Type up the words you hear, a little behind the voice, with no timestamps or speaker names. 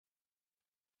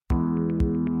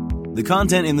The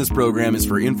content in this program is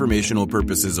for informational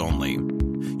purposes only.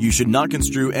 You should not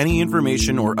construe any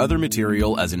information or other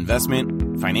material as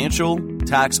investment, financial,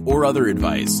 tax, or other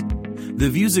advice. The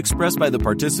views expressed by the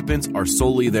participants are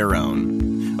solely their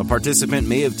own. A participant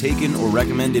may have taken or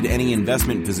recommended any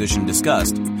investment position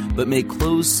discussed, but may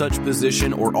close such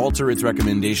position or alter its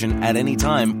recommendation at any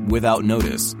time without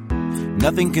notice.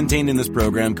 Nothing contained in this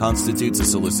program constitutes a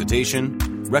solicitation,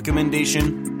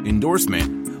 recommendation,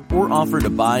 endorsement, or offer to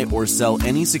buy or sell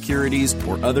any securities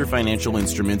or other financial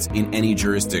instruments in any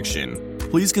jurisdiction.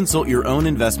 Please consult your own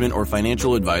investment or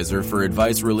financial advisor for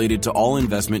advice related to all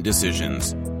investment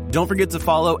decisions. Don't forget to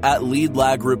follow at Lead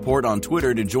Lag Report on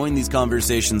Twitter to join these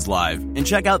conversations live, and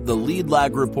check out the Lead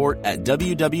Lag Report at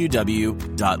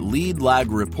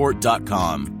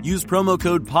www.leadlagreport.com. Use promo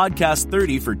code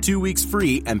PODCAST30 for 2 weeks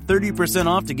free and 30%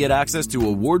 off to get access to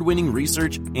award-winning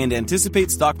research and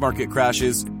anticipate stock market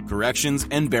crashes, corrections,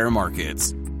 and bear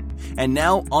markets. And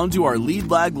now, on to our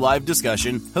Lead Lag Live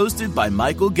discussion, hosted by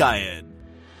Michael Gayed.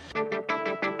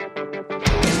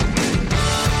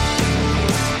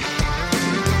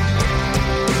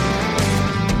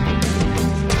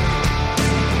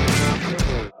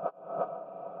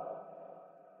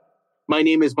 My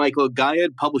name is Michael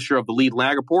Gayed, publisher of the Lead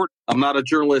Lag Report. I'm not a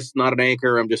journalist, not an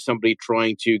anchor. I'm just somebody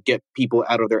trying to get people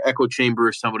out of their echo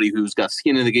chamber, somebody who's got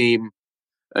skin in the game.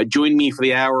 Joining me for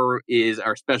the hour is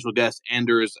our special guest,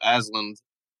 Anders Aslund.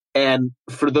 And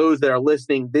for those that are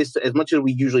listening, this, as much as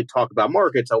we usually talk about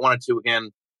markets, I wanted to,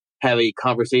 again, have a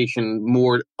conversation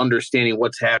more understanding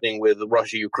what's happening with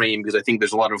Russia, Ukraine, because I think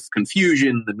there's a lot of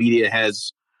confusion. The media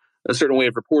has a certain way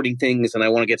of reporting things, and I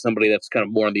want to get somebody that's kind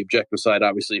of more on the objective side,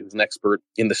 obviously, who's an expert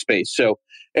in the space. So,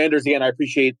 Anders, again, I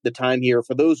appreciate the time here.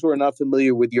 For those who are not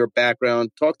familiar with your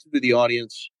background, talk to the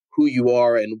audience who you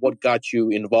are and what got you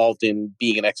involved in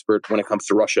being an expert when it comes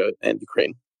to Russia and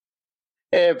Ukraine.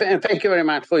 Thank you very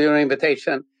much for your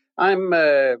invitation. I'm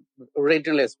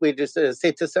originally a Swedish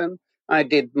citizen. I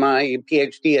did my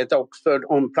PhD at Oxford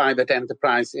on private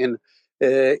enterprise in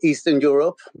Eastern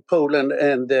Europe, Poland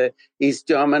and East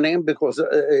Germany, because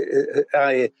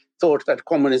I thought that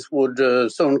communism would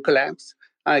soon collapse.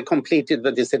 I completed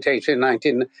the dissertation in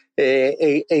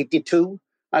 1982.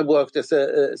 I worked as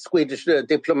a Swedish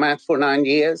diplomat for 9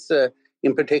 years,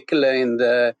 in particular in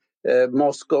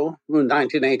Moscow,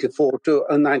 1984 to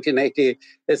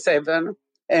 1987.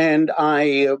 And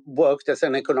I worked as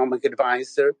an economic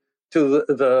advisor to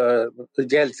the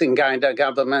Yeltsin-Gaida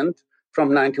government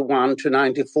from 91 to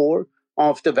 94.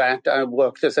 After that, I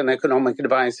worked as an economic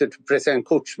advisor to President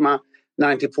Kuchma,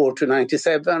 94 to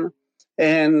 97.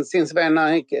 And since then,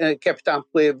 I kept up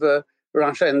with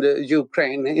Russia and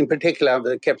Ukraine. In particular,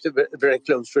 I kept very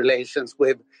close relations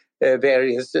with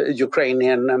various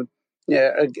Ukrainian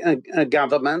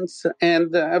governments.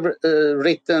 And I've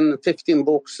written 15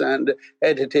 books and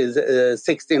edited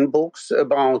 16 books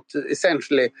about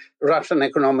essentially Russian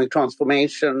economic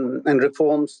transformation and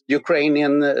reforms,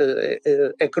 Ukrainian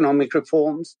economic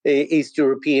reforms, East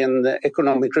European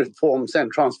economic reforms and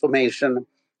transformation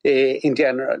in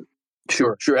general.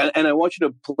 Sure. And I want you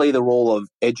to play the role of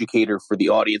educator for the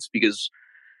audience, because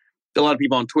a lot of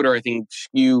people on Twitter, I think,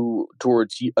 skew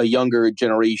towards a younger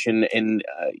generation. And,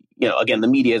 again, the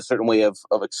media has a certain way of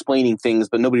explaining things,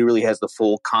 but nobody really has the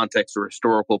full context or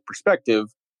historical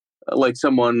perspective, like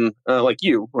someone like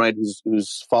you, right,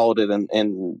 who's followed it and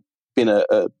been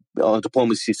on the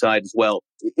diplomacy side as well.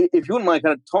 If you wouldn't mind,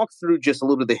 kind of talk through just a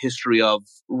little bit of the history of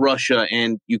Russia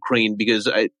and Ukraine, because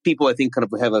people, I think, kind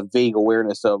of have a vague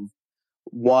awareness of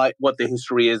what the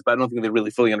history is, but I don't think they really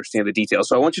fully understand the details.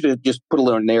 So I want you to just put a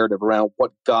little narrative around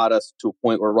what got us to a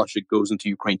point where Russia goes into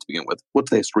Ukraine to begin with. What's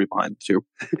the history behind it, too?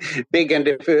 Big and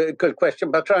difficult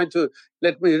question, but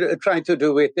let me try to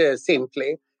do it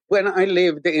simply. When I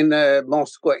lived in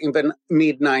Moscow in the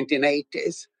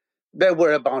mid-1980s, there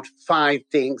were about 5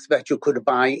 things that you could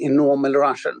buy in normal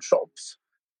Russian shops.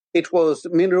 It was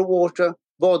mineral water,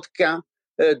 vodka,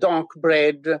 dark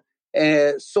bread,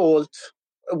 salt,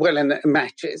 and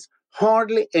matches.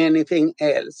 Hardly anything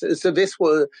else. So this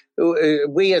was,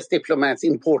 we as diplomats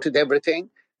imported everything.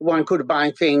 One could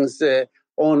buy things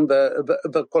on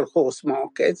the kolkhoz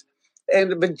markets.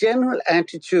 And the general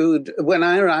attitude when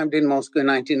I arrived in Moscow in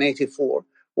 1984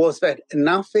 was that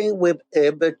nothing will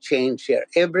ever change here.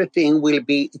 Everything will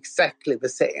be exactly the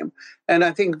same. And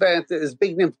I think that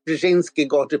Zbigniew Brzezinski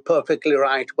got it perfectly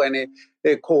right when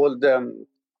he called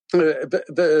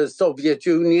the Soviet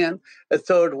Union a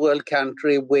third world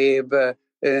country with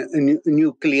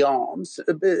nuclear arms,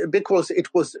 because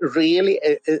it was really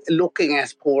looking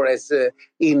as poor as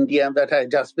India that I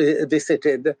just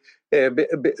visited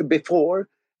before.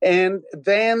 And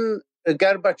then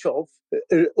Gorbachev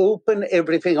opened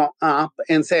everything up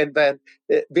and said that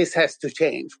this has to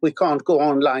change. We can't go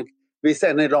on like this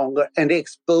any longer, and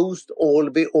exposed all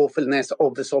the awfulness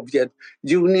of the Soviet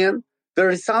Union. The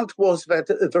result was that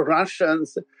the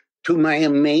Russians, to my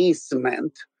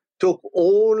amazement, took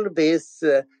all this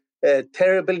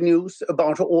terrible news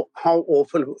about how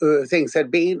awful things had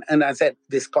been, and I said,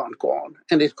 this can't go on,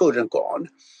 and it couldn't go on.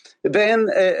 Then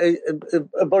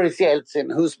Boris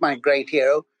Yeltsin, who's my great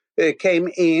hero, came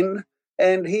in,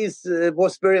 and he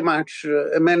was very much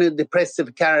a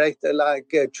manic-depressive character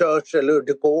like Churchill or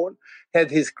de Gaulle, had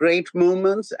his great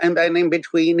moments, and then in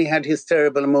between he had his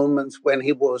terrible moments when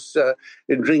he was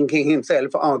drinking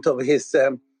himself out of his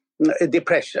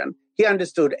depression. He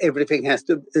understood everything has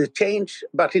to change,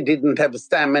 but he didn't have the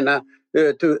stamina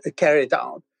to carry it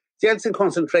out. Yeltsin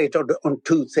concentrated on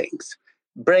two things: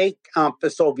 break up the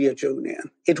Soviet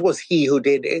Union. It was he who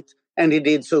did it, and he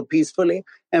did so peacefully,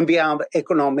 and we have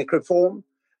economic reform.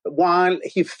 While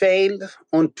he failed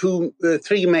on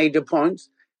three major points,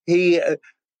 he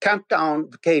cut down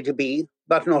the KGB,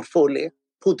 but not fully.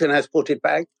 Putin has put it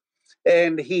back.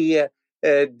 And he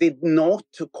did not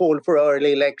call for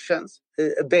early elections.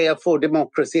 Therefore,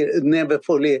 democracy never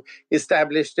fully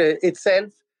established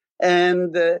itself.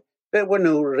 And there were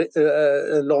no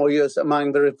lawyers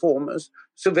among the reformers.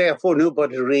 So therefore,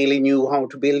 nobody really knew how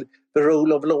to build the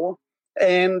rule of law.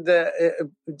 And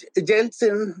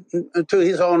Yeltsin, to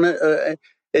his honor,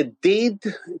 did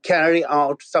carry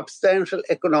out substantial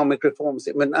economic reforms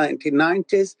in the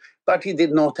 1990s, but he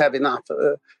did not have enough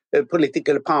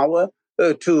political power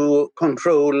to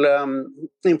control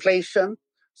inflation.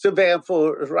 So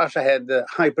therefore, Russia had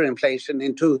hyperinflation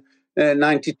in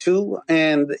 1992,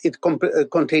 and it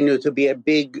continued to be a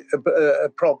big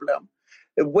problem.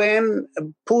 When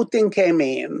Putin came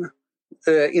in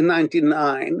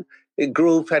 1999,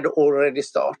 growth had already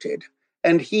started.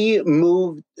 And he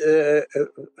moved,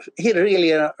 he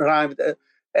really arrived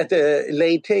at the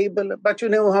late table. But you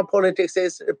know how politics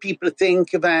is. People think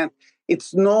that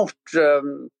it's not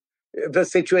the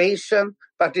situation,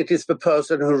 but it is the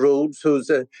person who rules who's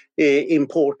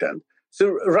important.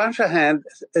 So Russia had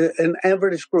an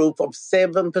average growth of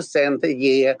 7% a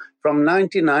year from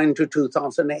 1999 to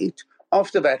 2008.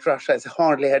 After that, Russia has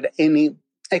hardly had any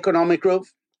economic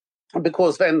growth,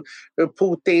 because then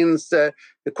Putin's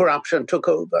corruption took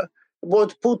over.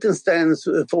 What Putin stands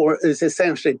for is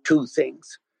essentially two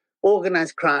things: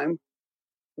 organized crime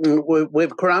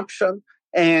with corruption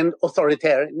and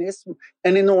authoritarianism.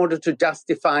 And in order to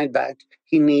justify that,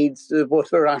 he needs what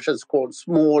the Russians call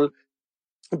small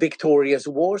victorious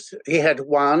wars. He had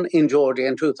one in Georgia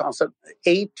in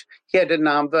 2008. He had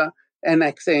another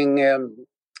annexing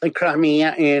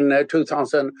Crimea in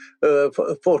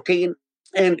 2014.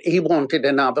 And he wanted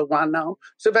another one now.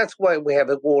 So that's why we have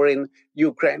a war in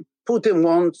Ukraine. Putin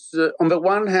wants, on the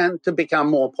one hand, to become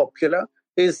more popular.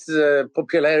 His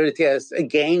popularity has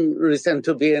again risen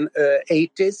to the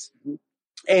 80s.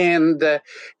 And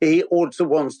he also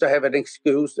wants to have an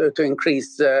excuse to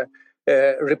increase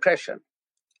repression.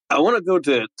 I want to go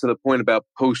to the point about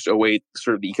post-08,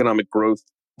 sort of the economic growth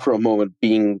for a moment,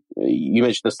 being, you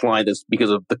mentioned the slide, that's because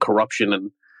of the corruption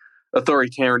and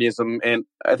authoritarianism. And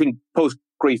I think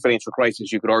post-Great Financial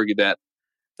Crisis, you could argue that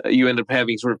you end up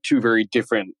having sort of two very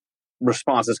different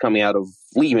responses coming out of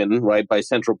Lehman, right, by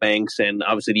central banks, and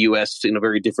obviously the U.S. in a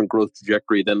very different growth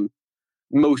trajectory than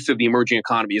most of the emerging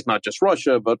economies, not just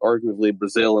Russia, but arguably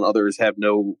Brazil and others have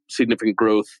no significant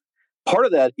growth. Part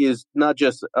of that is not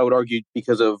just, I would argue,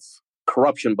 because of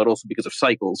corruption, but also because of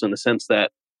cycles, in the sense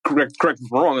that, correct me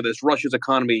if I'm wrong on this, Russia's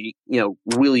economy,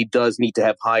 really does need to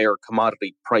have higher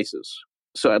commodity prices.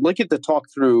 So I'd like you to talk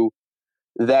through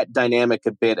that dynamic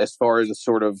a bit, as far as a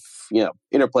sort of,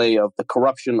 interplay of the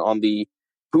corruption on the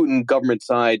Putin government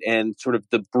side and sort of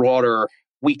the broader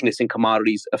weakness in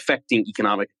commodities affecting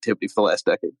economic activity for the last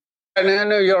decade. And I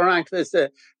know you're right.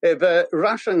 The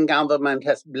Russian government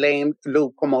has blamed low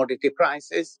commodity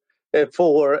prices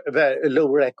for the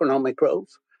lower economic growth.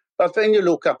 But when you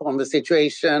look up on the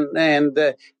situation,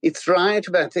 and it's right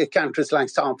that countries like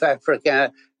South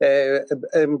Africa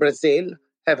and Brazil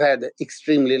have had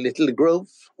extremely little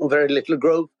growth, or very little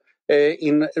growth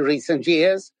in recent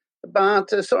years. But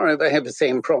they have the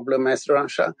same problem as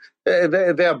Russia.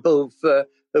 They are both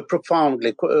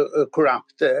profoundly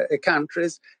corrupt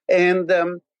countries. And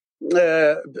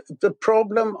the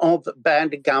problem of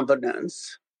bad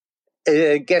governance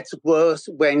gets worse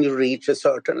when you reach a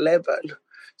certain level.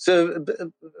 So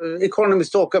economists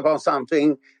talk about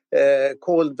something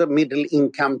called the middle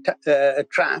income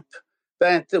trap,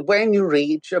 that when you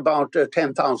reach about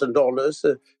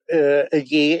 $10,000 a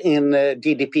year in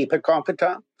GDP per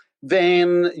capita,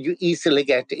 then you easily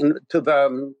get into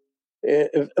the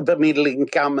middle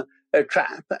income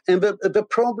trap. And the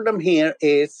problem here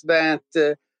is that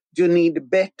you need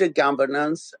better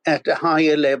governance at a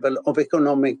higher level of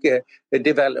economic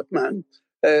development.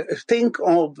 Think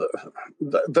of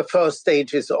the first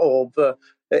stages of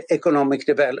economic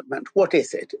development. What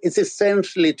is it? It's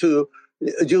essentially to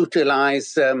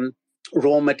utilize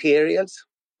raw materials.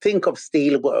 Think of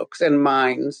steelworks and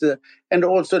mines and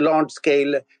also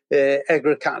large-scale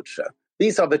agriculture.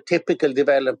 These are the typical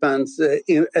developments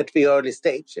at the early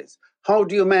stages. How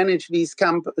do you manage these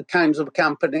kinds of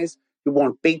companies? You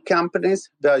want big companies.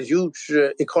 There are huge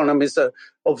economies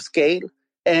of scale.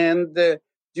 And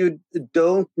you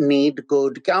don't need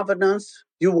good governance.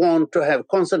 You want to have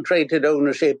concentrated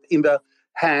ownership in the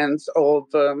hands of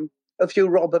a few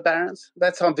robber barons.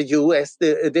 That's how the US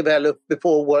developed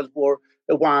before World War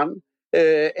I.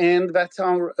 And that's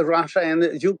how Russia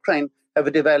and Ukraine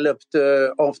have developed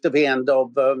after the end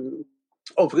of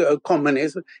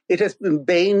communism. It has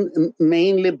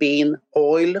mainly been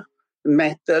oil,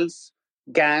 metals,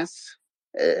 gas,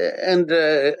 and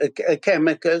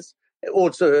chemicals,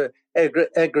 also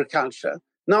agriculture.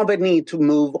 Now they need to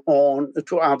move on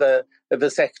to other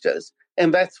sectors,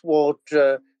 and that's what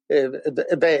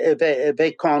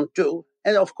they can't do.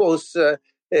 And of course, a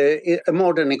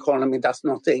modern economy does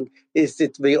not think is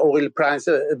it the oil price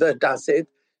that does it.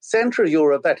 Central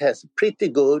Europe that has pretty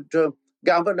good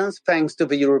governance thanks to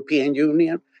the European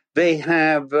Union. They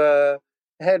have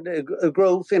had a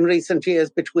growth in recent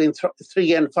years between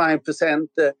 3 and 5%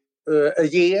 a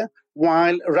year,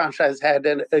 while Russia has had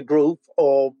a growth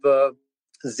of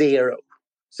 0.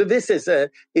 So this is the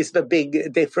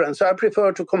big difference. So I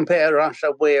prefer to compare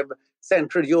Russia with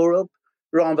Central Europe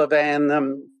rather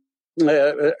than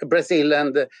Brazil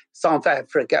and South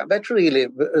Africa that really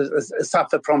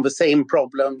suffer from the same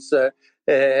problems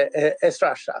as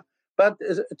Russia. But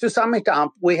to sum it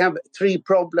up, we have 3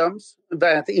 problems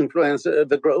that influence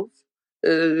the growth.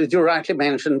 You rightly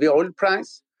mentioned the oil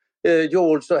price. You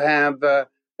also have the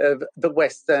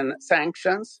Western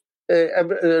sanctions. I've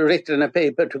written a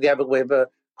paper together with a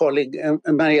colleague,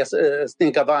 Maria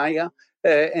Snigavaya,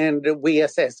 and we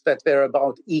assess that they're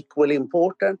about equally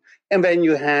important. And then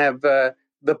you have the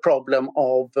problem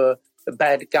of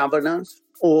bad governance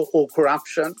or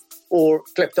corruption or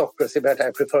kleptocracy, that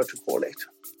I prefer to call it.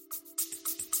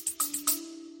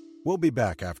 We'll be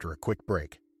back after a quick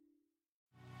break.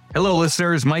 Hello,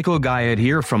 listeners. Michael Guyad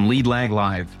here from Lead Lag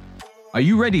Live. Are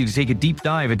you ready to take a deep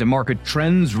dive into market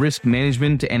trends, risk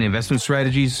management, and investment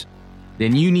strategies?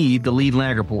 Then you need the Lead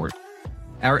Lag Report.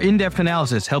 Our in-depth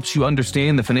analysis helps you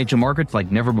understand the financial markets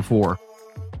like never before.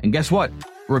 And guess what?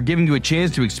 We're giving you a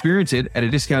chance to experience it at a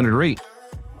discounted rate.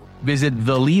 Visit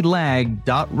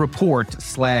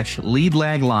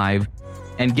theleadlag.report/leadlaglive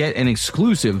and get an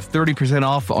exclusive 30%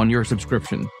 off on your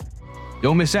subscription.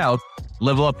 Don't miss out.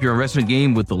 Level up your investment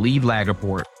game with the Lead Lag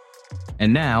Report.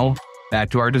 And now,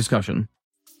 back to our discussion.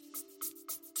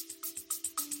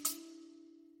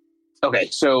 Okay,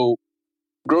 so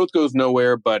growth goes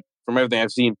nowhere, but from everything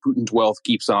I've seen, Putin's wealth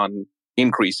keeps on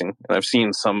increasing. And I've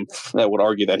seen some that would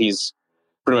argue that he's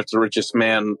pretty much the richest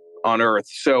man on earth.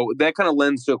 So that kind of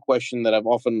lends to a question that I've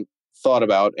often thought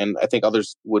about, and I think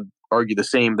others would argue the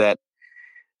same, that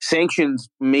sanctions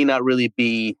may not really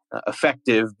be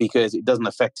effective because it doesn't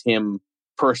affect him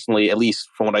personally, at least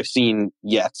from what I've seen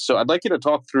yet. So I'd like you to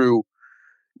talk through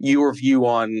your view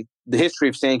on the history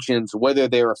of sanctions, whether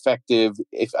they're effective.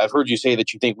 If I've heard you say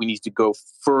that you think we need to go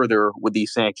further with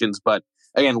these sanctions, but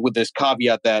again, with this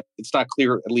caveat that it's not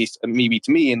clear, at least maybe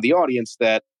to me in the audience,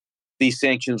 that these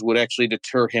sanctions would actually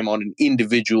deter him on an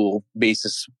individual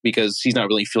basis because he's not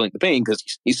really feeling the pain because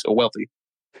he's so wealthy.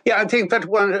 Yeah, I think that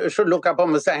one should look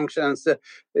upon the sanctions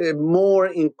more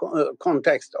in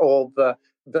context of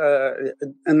the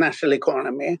national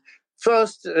economy.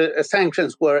 First,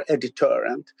 sanctions were a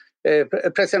deterrent.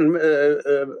 President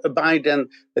Biden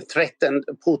threatened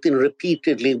Putin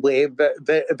repeatedly with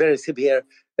very severe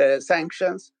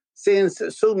sanctions. Since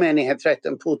so many had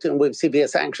threatened Putin with severe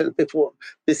sanctions before,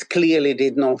 this clearly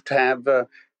did not have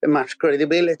much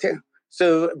credibility.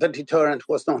 So the deterrent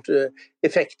was not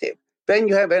effective. Then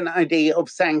you have an idea of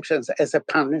sanctions as a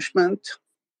punishment,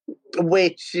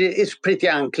 which is pretty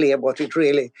unclear what it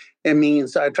really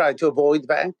means. I try to avoid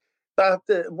that. But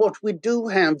what we do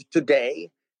have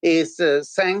today is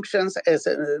sanctions as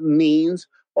a means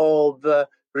of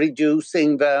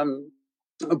reducing the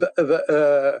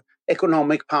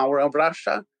economic power of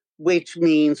Russia, which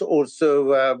means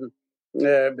also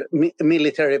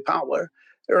military power.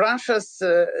 Russia's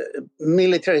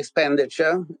military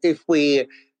expenditure, if we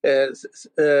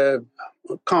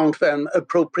count them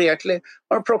appropriately,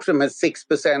 are approximately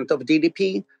 6% of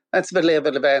GDP. That's the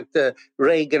level that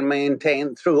Reagan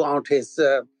maintained throughout his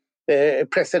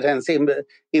presidency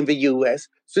in the US.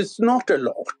 So it's not a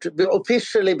lot.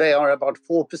 Officially, they are about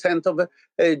 4% of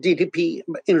GDP.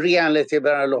 In reality,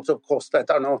 there are a lot of costs that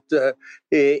are not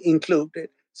included.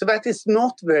 So that is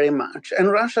not very much.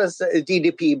 And Russia's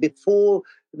GDP before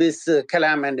this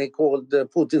calamity called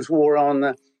Putin's war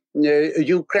on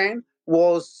Ukraine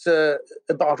was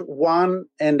about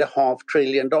 $1.5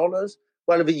 trillion,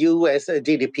 while the US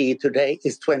GDP today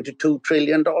is $22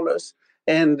 trillion.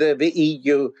 And the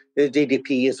EU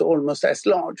GDP is almost as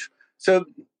large. So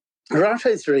Russia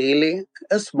is really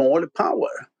a small power,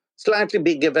 slightly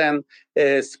bigger than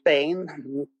Spain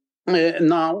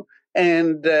now,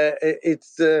 and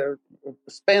it's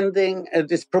spending a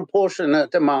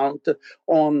disproportionate amount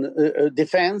on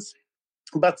defense,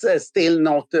 but still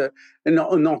not that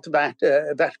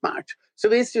much. So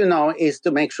this, is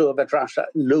to make sure that Russia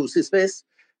loses this.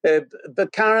 The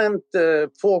current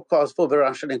forecast for the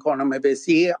Russian economy this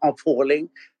year are falling.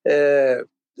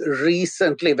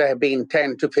 Recently, there have been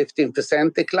 10 to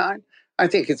 15% decline. I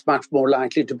think it's much more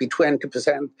likely to be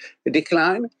 20%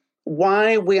 decline.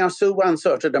 Why we are so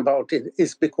uncertain about it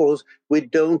is because we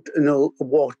don't know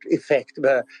what effect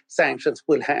the sanctions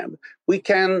will have. We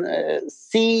can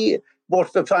see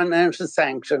what the financial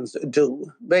sanctions do.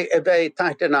 They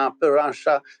tighten up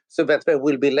Russia so that there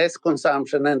will be less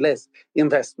consumption and less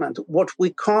investment. What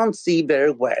we can't see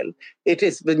very well, it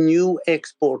is the new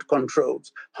export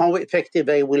controls, how effective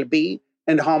they will be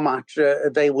and how much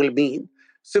they will mean.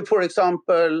 So, for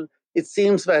example, it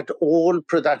seems that all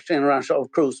production in Russia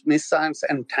of cruise missiles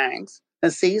and tanks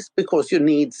has ceased because you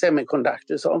need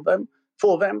semiconductors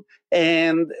for them,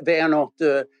 and they are not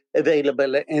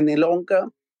available any longer.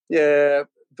 The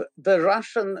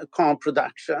Russian car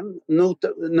production,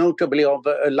 notably of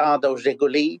Lada or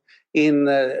Zhiguli in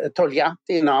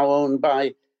Tolyatti, now owned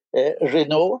by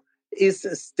Renault, is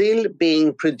still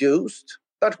being produced,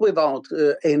 but without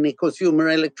any consumer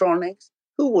electronics.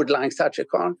 Who would like such a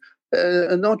car?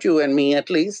 Not you and me, at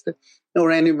least,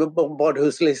 or anybody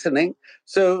who's listening.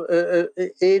 So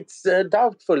it's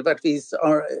doubtful that these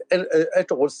are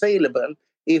at all saleable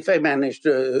if they manage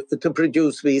to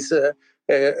produce these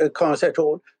cars at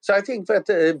all. So I think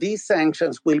that these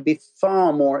sanctions will be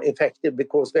far more effective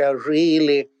because they are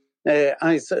really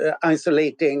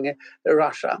isolating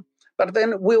Russia. But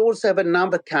then we also have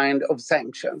another kind of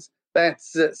sanctions.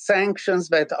 That's sanctions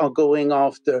that are going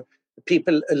after,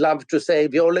 people love to say,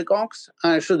 the oligarchs.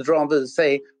 I should rather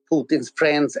say Putin's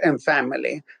friends and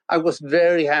family. I was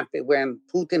very happy when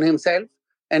Putin himself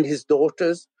and his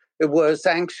daughters were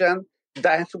sanctioned.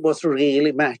 That was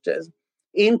really matters.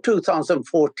 In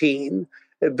 2014,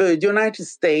 the United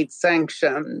States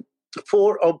sanctioned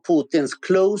 4 of Putin's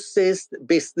closest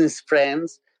business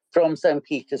friends from St.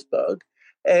 Petersburg.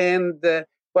 And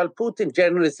while Putin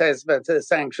generally says that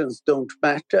sanctions don't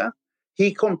matter,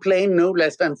 he complained no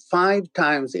less than 5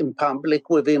 times in public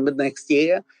within the next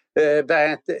year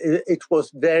that it was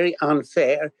very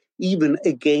unfair, even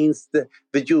against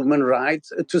the human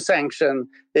rights, to sanction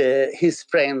his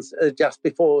friends just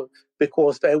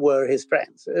because they were his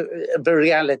friends. The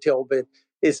reality of it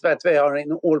is that they are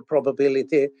in all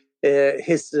probability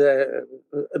his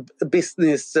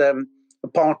business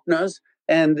partners,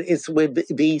 and it's with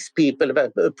these people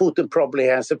that Putin probably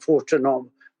has a fortune of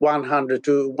 $100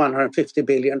 to $150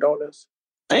 billion.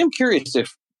 I am curious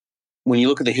if, when you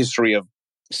look at the history of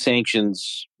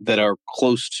sanctions that are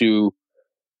close to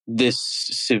this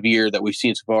severe that we've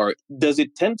seen so far, does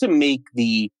it tend to make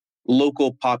the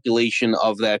local population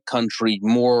of that country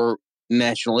more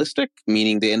nationalistic,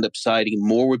 meaning they end up siding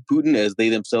more with Putin as they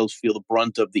themselves feel the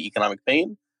brunt of the economic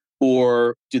pain?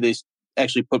 Or do they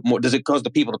actually does it cause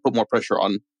the people to put more pressure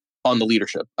on the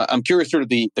leadership? I'm curious sort of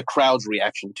the crowd's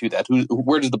reaction to that.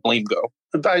 Where does the blame go?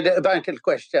 Vital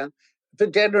question. The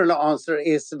general answer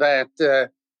is that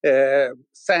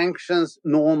sanctions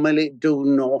normally do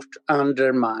not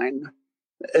undermine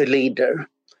a leader.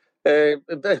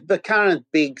 The current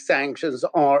big sanctions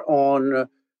are on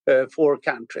 4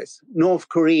 countries. North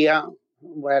Korea,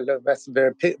 well, that's a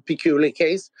very peculiar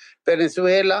case.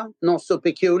 Venezuela, not so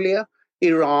peculiar.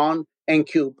 Iran and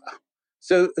Cuba.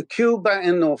 So Cuba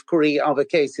and North Korea are the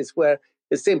cases where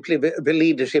simply the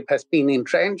leadership has been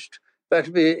entrenched,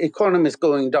 but the economy is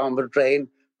going down the drain.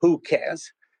 Who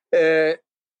cares?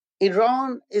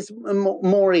 Iran is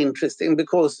more interesting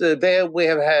because there we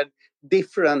have had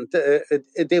different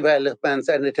developments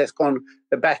and it has gone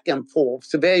back and forth.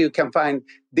 So there you can find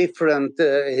different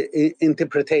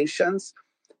interpretations.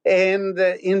 And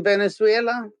in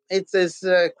Venezuela, it is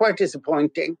quite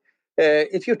disappointing.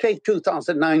 If you take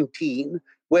 2019,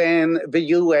 when the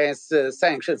US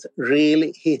sanctions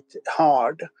really hit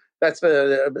hard, that's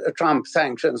the Trump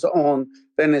sanctions on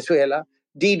Venezuela,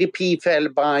 GDP fell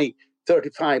by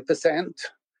 35%.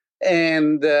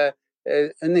 And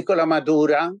Nicolas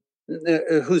Maduro,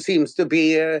 who seems to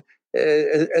be a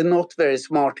not very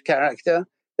smart character,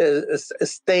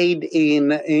 stayed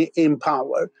in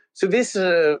power. So this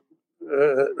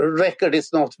record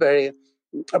is not very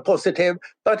positive.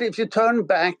 But if you turn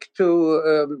back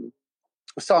to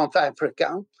South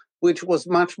Africa, which was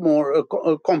much more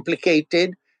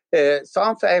complicated,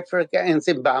 South Africa and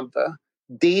Zimbabwe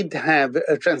did have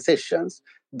transitions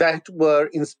that were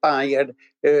inspired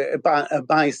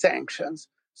by sanctions.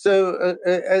 So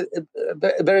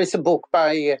there is a book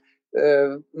by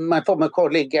my former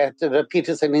colleague at the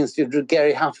Peterson Institute,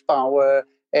 Gary Huffbauer,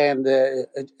 and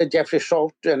Jeffrey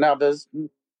Schott and others,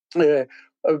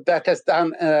 that has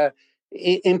done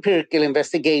empirical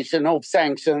investigation of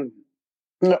sanctions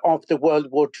after World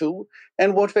War II.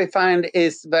 And what they find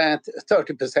is that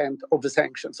 30% of the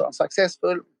sanctions are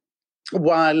successful,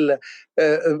 while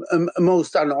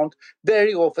most are not.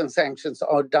 Very often sanctions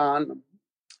are done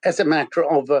as a matter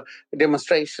of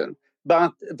demonstration.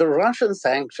 But the Russian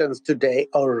sanctions today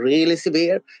are really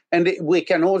severe. And we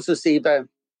can also see that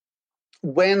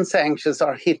when sanctions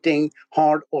are hitting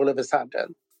hard all of a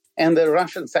sudden, and the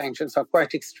Russian sanctions are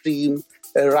quite extreme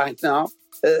right now,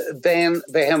 then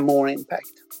they have more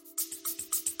impact.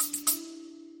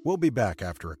 We'll be back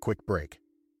after a quick break.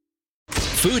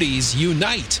 Foodies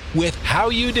unite with How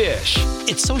You Dish.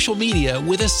 It's social media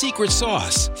with a secret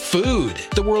sauce. Food,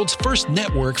 the world's first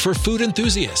network for food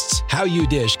enthusiasts. How You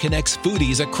Dish connects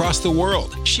foodies across the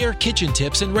world. Share kitchen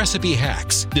tips and recipe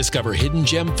hacks. Discover hidden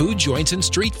gem food joints and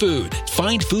street food.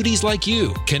 Find foodies like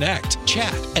you. Connect,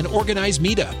 chat, and organize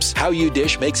meetups. How You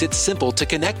Dish makes it simple to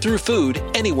connect through food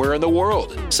anywhere in the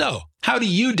world. So, how do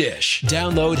you dish?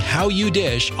 Download How You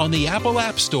Dish on the Apple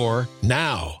App Store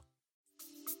now.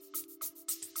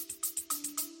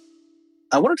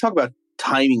 I want to talk about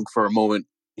timing for a moment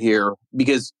here,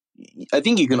 because I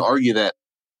think you can argue that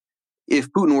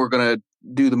if Putin were going to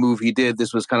do the move he did,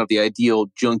 this was kind of the ideal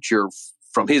juncture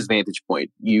from his vantage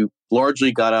point. You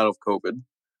largely got out of COVID.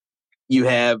 You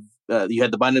had the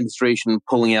Biden administration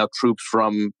pulling out troops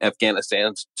from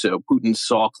Afghanistan. So Putin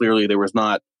saw clearly there was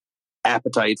not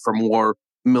appetite for more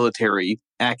military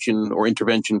action or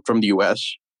intervention from the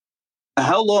U.S.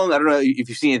 How long, I don't know if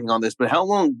you've seen anything on this, but how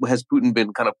long has Putin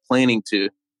been kind of planning to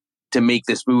make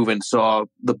this move and saw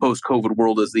the post-COVID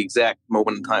world as the exact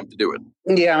moment in time to do it?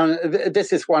 Yeah,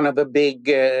 this is one of the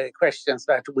big questions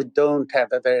that we don't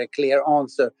have a very clear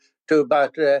answer to.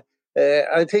 But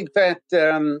I think that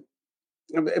there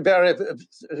are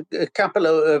a couple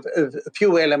of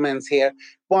few elements here.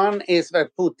 One is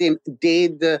that Putin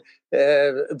did the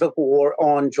war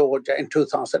on Georgia in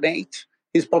 2008.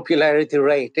 His popularity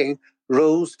rating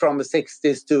rose from the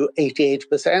 60s to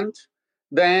 88%.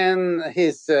 Then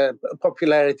his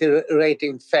popularity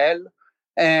rating fell,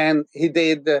 and he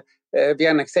did the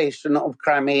annexation of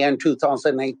Crimea in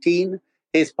 2018.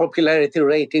 His popularity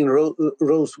rating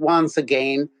rose once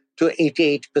again to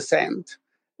 88%.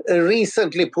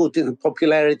 Recently, Putin's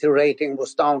popularity rating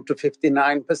was down to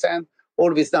 59%.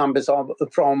 All these numbers are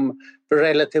from the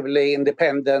relatively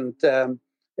independent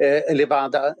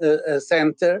Levada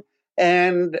Center.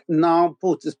 And now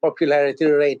Putin's popularity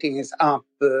rating is up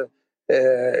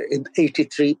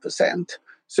 83%.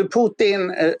 So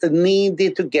Putin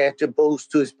needed to get a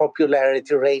boost to his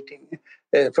popularity rating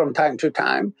from time to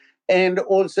time. And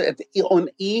also on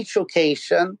each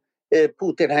occasion,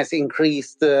 Putin has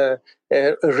increased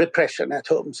repression at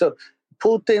home. So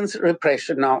Putin's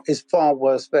repression now is far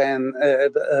worse than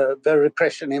the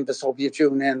repression in the Soviet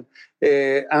Union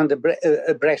under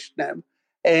Brezhnev.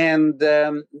 And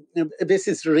this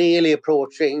is really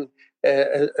approaching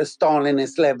a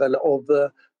Stalinist level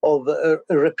of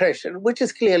repression, which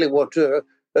is clearly what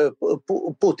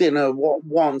Putin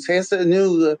wants. He has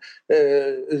new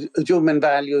human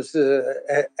values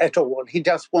at all. He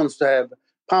just wants to have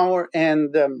power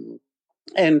and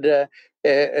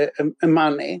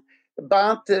money.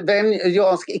 But then you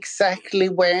ask exactly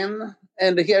when,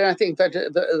 and here I think that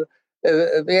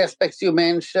the aspects you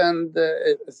mentioned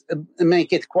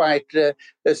make it quite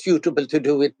suitable to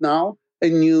do it now. A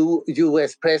new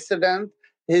U.S. president,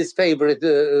 his favorite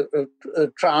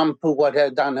Trump, who would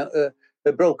have done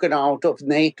broken out of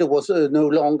NATO, was no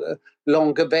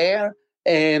longer there,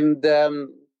 and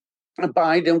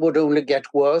Biden would only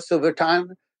get worse over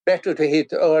time. Better to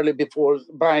hit early before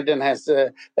Biden has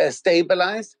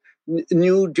stabilized.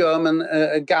 new German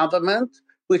government,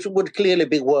 which would clearly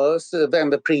be worse than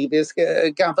the previous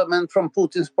government from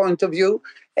Putin's point of view,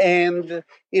 and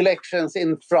elections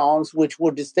in France, which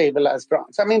would destabilize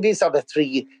France. I mean, these are the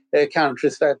three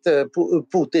countries that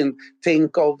Putin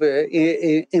think of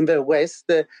in the West.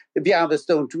 The others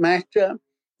don't matter.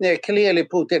 Clearly,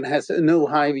 Putin has no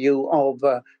high view of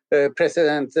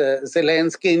President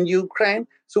Zelensky in Ukraine.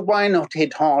 So why not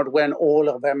hit hard when all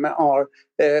of them are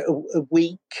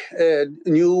weak,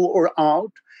 new or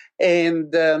out?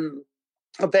 And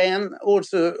then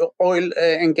also oil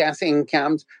and gas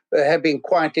incomes have been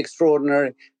quite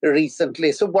extraordinary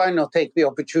recently. So why not take the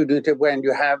opportunity when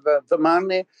you have the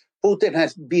money? Putin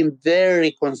has been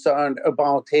very concerned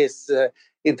about his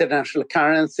international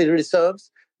currency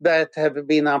reserves that have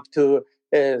been up to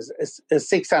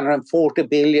 $640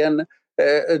 billion.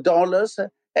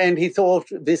 And he thought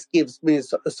this gives me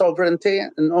sovereignty,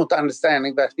 not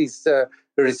understanding that these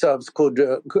reserves could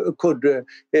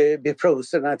be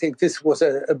frozen. I think this was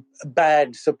a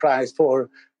bad surprise for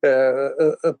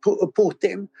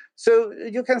Putin. So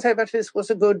you can say that this was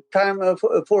a good time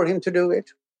for him to do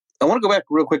it. I want to go back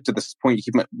real quick to this point. You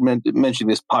keep mentioning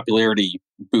this popularity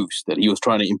boost, that he was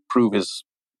trying to improve his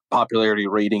popularity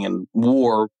rating, and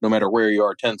war, no matter where you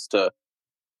are, tends to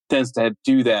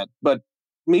do that. But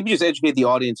maybe just educate the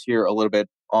audience here a little bit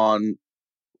on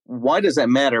why does that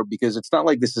matter? Because it's not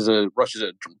like Russia's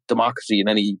a democracy in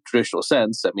any traditional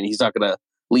sense. I mean, he's not going to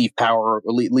leave power or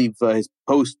leave his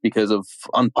post because of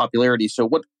unpopularity. So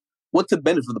what's the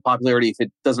benefit of the popularity if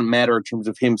it doesn't matter in terms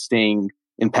of him staying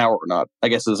in power or not, I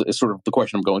guess is sort of the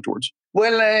question I'm going towards.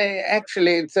 Well,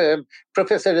 actually, it's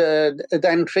Professor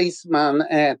Dan Friesman,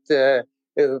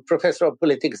 Professor of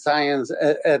Political Science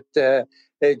at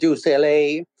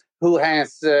UCLA, who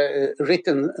has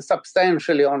written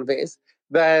substantially on this,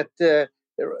 that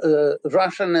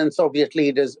Russian and Soviet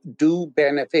leaders do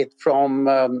benefit from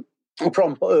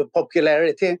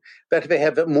popularity, that they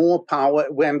have more power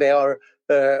when they are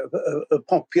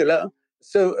popular.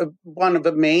 So one of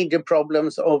the major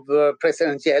problems of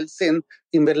President Yeltsin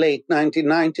in the late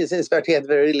 1990s is that he had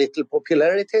very little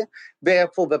popularity.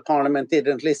 Therefore, the parliament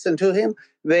didn't listen to him.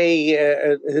 They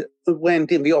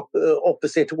went in the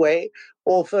opposite way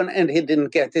often, and he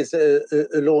didn't get his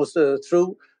laws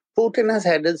through. Putin has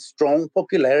had a strong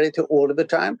popularity all the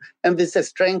time, and this has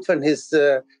strengthened his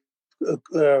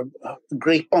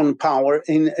grip on power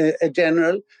in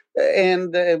general.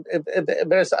 And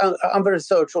there's other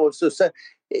research also. So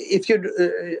if you,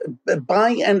 by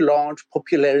and large,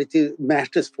 popularity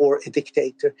matters for a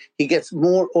dictator. He gets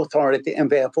more authority and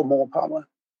therefore more power.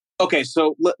 Okay,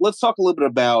 so let's talk a little bit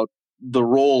about the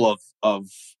role of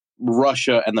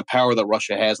Russia and the power that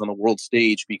Russia has on the world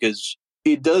stage, because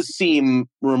it does seem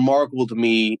remarkable to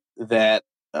me that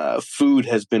food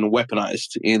has been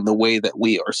weaponized in the way that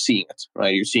we are seeing it,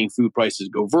 right? You're seeing food prices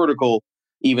go vertical.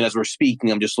 Even as we're speaking,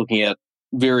 I'm just looking at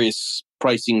various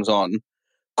pricings on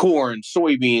corn,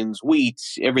 soybeans, wheat.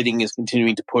 Everything is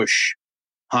continuing to push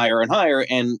higher and higher.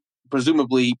 And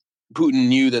presumably, Putin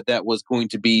knew that was going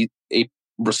to be a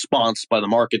response by the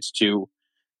markets to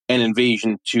an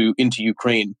invasion into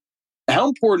Ukraine. How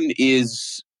important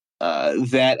is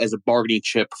that as a bargaining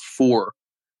chip for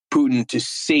Putin to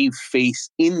save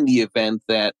face in the event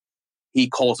that he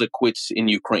calls it quits in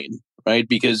Ukraine, right?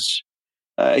 Because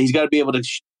he's got to be able to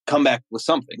come back with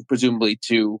something, presumably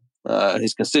to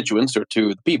his constituents or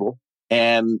to the people.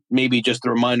 And maybe just a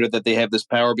reminder that they have this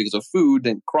power because of food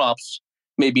and crops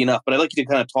may be enough. But I'd like you to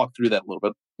kind of talk through that a little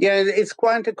bit. Yeah, it's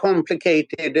quite a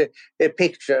complicated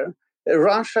picture.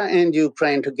 Russia and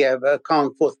Ukraine together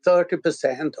account for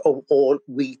 30% of all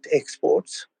wheat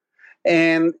exports.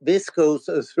 And this goes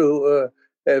through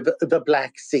the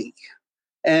Black Sea.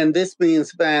 And this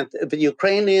means that the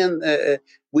Ukrainian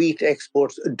wheat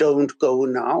exports don't go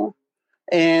now.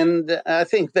 And I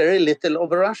think very little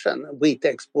of Russian wheat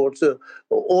exports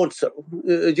also.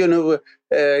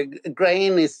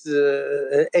 Grain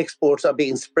exports are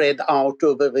being spread out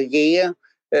over the year.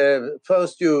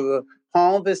 First you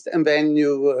harvest and then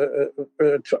you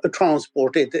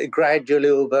transport it gradually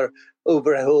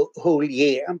over a whole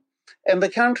year. And the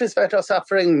countries that are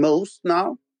suffering most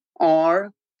now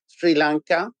are Sri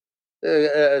Lanka,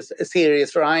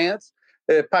 serious riots,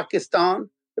 Pakistan,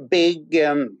 big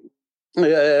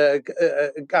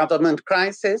government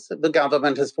crisis. The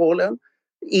government has fallen.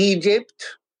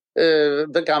 Egypt,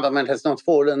 the government has not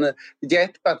fallen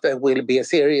yet, but there will be a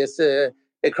serious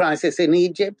crisis in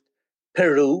Egypt.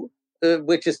 Peru,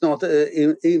 which is not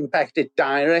impacted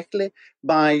directly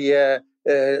by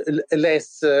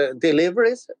less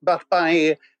deliveries, but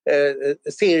by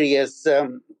serious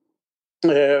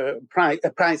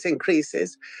price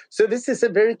increases. So this is a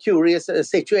very curious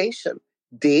situation.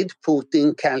 Did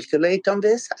Putin calculate on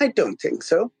this? I don't think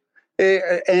so.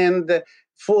 And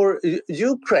for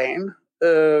Ukraine,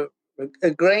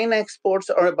 grain exports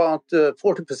are about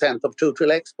 40% of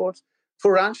total exports.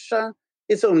 For Russia,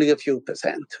 it's only a few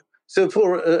percent. So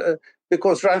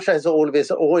because Russia has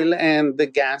always oil and the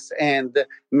gas and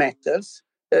metals,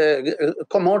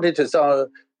 commodities are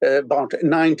about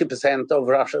 90% of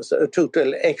Russia's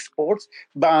total exports,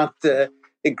 but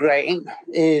grain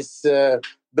is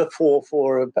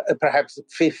for perhaps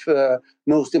fifth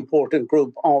most important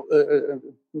group.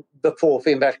 The fourth,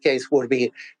 in that case, would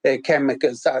be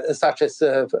chemicals such as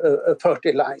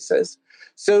fertilizers.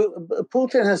 So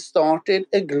Putin has started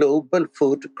a global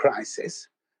food crisis,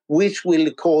 which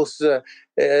will cause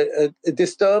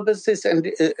disturbances and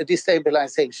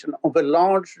destabilization of a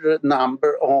large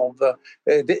number of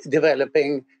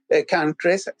developing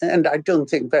countries. And I don't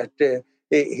think that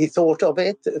he thought of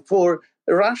it. For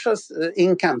Russia's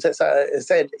incomes, as I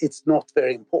said, it's not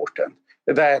very important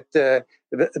that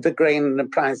the grain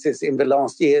prices in the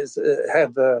last years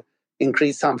have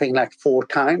increased something like 4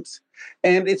 times.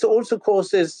 And it also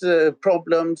causes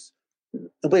problems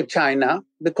with China,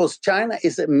 because China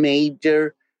is a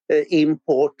major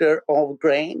importer of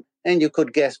grain, and you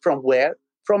could guess from where?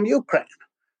 From Ukraine.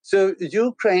 So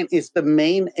Ukraine is the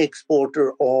main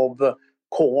exporter of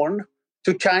corn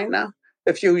to China.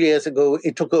 A few years ago,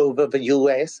 it took over the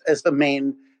US as the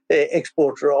main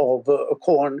exporter of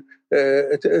corn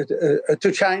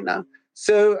to China.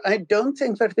 So I don't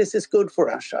think that this is good for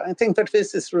Russia. I think that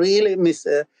this is really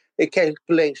a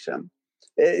calculation.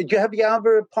 You have the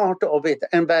other part of it,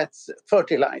 and that's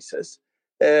fertilizers.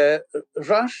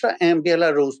 Russia and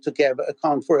Belarus together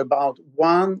account for about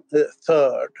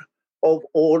 1/3 of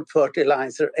all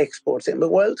fertilizer exports in the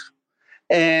world.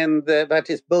 And that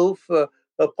is both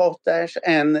potash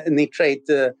and nitrate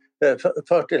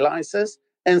fertilizers.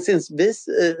 And since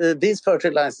these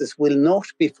fertilizers will not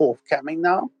be forthcoming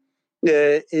now,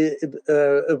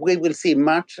 we will see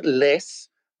much less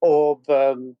of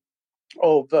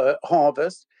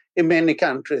harvest in many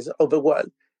countries of the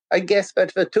world. I guess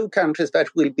that the 2 countries that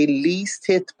will be least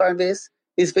hit by this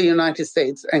is the United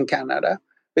States and Canada,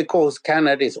 because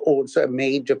Canada is also a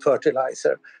major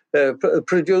fertilizer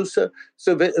producer.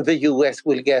 So the US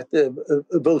will get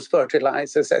those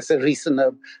fertilizers at a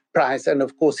reasonable price. And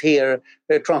of course here,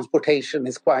 transportation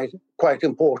is quite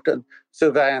important,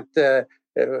 so that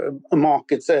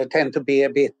markets tend to be a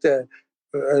bit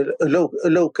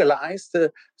localized.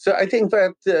 So I think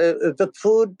that the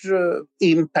food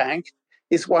impact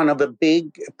is one of the big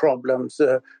problems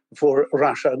for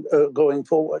Russia going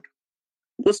forward.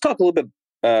 Let's talk a little bit,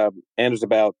 Anders,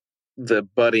 about the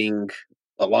budding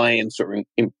alliance or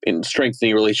in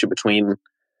strengthening relationship between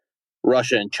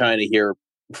Russia and China here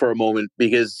for a moment,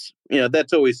 because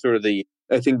that's always sort of the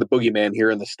boogeyman here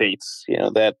in the States.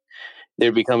 That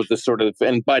there becomes this sort of,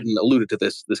 and Biden alluded to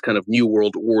this kind of new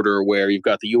world order where you've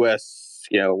got the U.S.,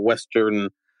 Western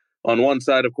on one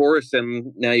side, of course,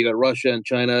 and now you got Russia and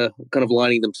China kind of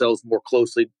aligning themselves more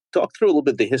closely. Talk through a little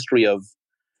bit the history of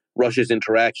Russia's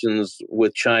interactions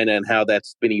with China and how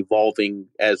that's been evolving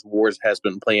as wars has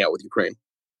been playing out with Ukraine.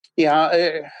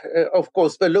 Yeah, of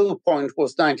course, the low point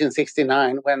was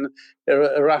 1969 when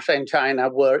Russia and China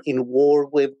were in war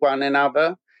with one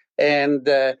another. And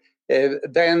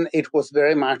then it was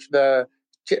very much the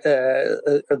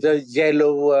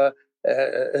yellow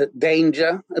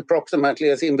danger, approximately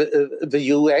as in the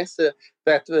US,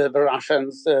 that the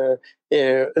Russians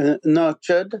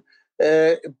nurtured.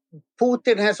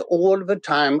 Putin has all the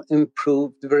time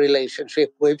improved the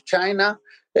relationship with China.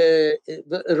 The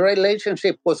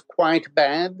relationship was quite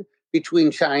bad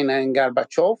between China and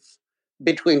Gorbachev,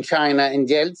 between China and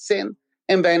Yeltsin,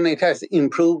 and then it has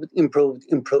improved.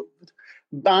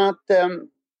 But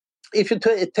if you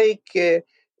take a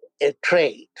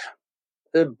trade,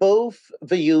 both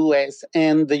the US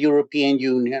and the European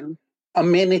Union are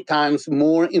many times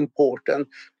more important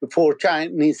for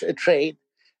Chinese trade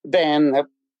than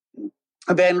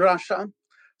Russia.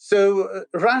 So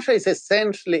Russia is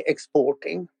essentially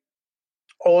exporting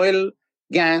oil,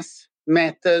 gas,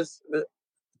 metals,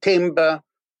 timber,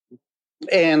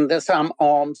 and some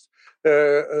arms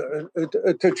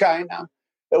to China.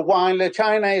 While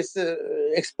China is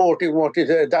exporting what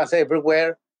it does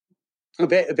everywhere,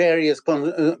 various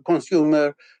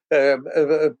consumer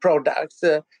products.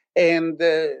 And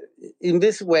in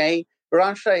this way,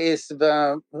 Russia is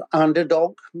the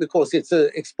underdog because it's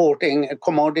exporting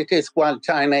commodities while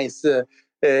China is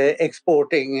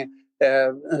exporting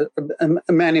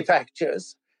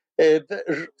manufacturers.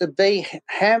 they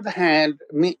have had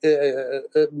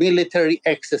military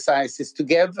exercises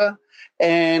together,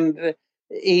 and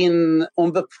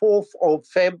on the 4th of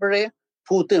February,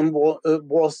 Putin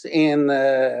was in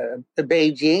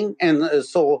Beijing and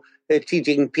saw Xi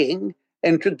Jinping,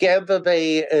 and together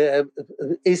they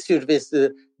issued this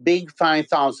big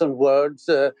 5,000 words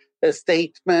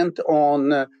statement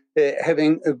on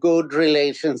having good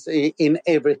relations in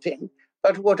everything.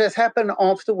 But what has happened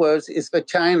afterwards is that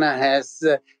China has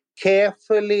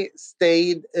carefully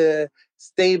stayed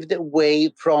away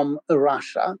from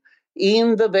Russia.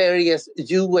 In the various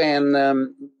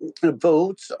UN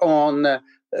votes on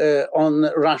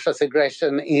Russia's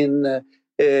aggression in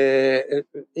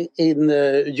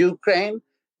Ukraine,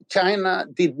 China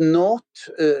did not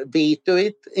veto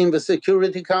it in the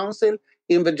Security Council.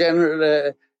 In the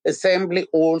General Assembly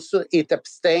also it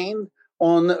abstained.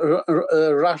 On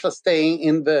Russia staying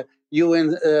in the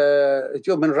UN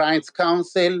Human Rights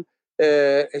Council,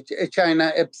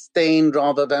 China abstained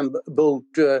rather than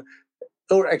vote.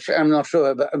 Or actually, I'm not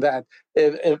sure about that.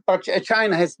 But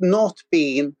China has not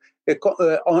been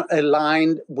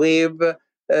aligned with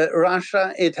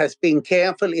Russia. It has been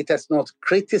careful. It has not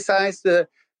criticized the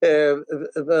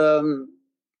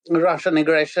Russian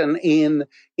aggression in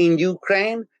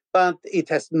Ukraine, but it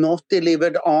has not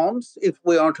delivered arms, if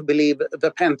we are to believe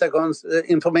the Pentagon's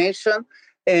information.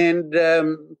 And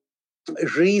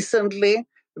recently,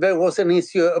 there was an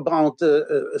issue about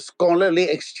scholarly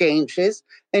exchanges,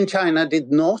 and China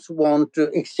did not want to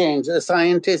exchange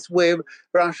scientists with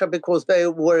Russia because they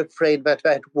were afraid that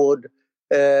that would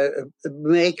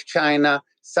make China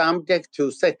subject to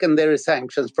secondary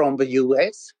sanctions from the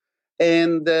US.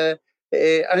 And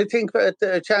I think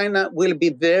that China will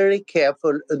be very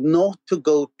careful not to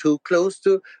go too close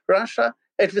to Russia.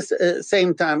 At the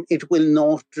same time, it will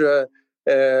not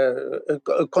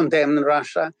condemn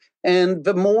Russia. And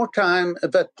the more time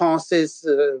that passes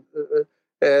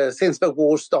since the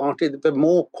war started, the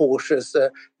more cautious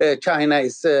China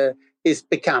is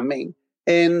becoming.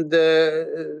 And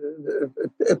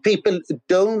people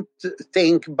don't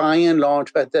think, by and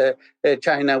large, that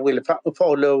China will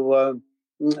follow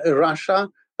Russia,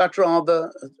 but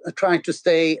rather try to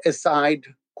stay aside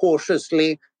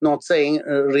cautiously, not saying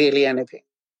really anything.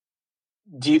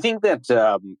 Do you think that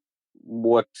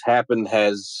what happened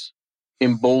has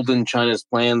emboldened China's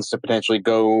plans to potentially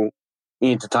go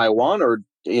into Taiwan, or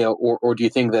do you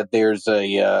think that there's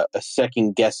a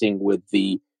second guessing with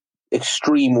the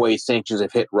extreme way sanctions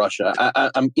have hit Russia?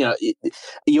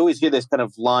 You always hear this kind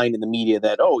of line in the media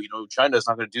that China's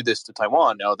not going to do this to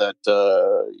Taiwan now that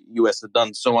U.S. has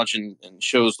done so much and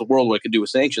shows the world what it can do with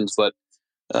sanctions. But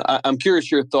I'm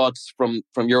curious your thoughts from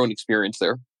your own experience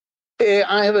there.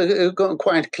 I have a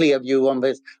quite clear view on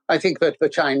this. I think that the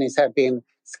Chinese have been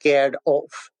scared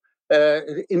off.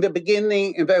 In the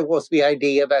beginning, there was the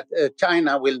idea that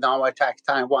China will now attack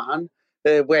Taiwan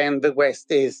when the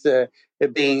West is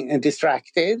being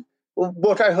distracted.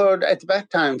 What I heard at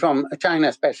that time from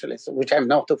China specialists, which I'm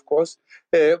not, of course,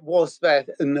 was that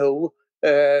no,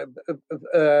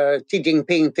 Xi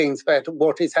Jinping thinks that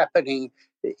what is happening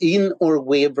in or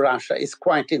with Russia is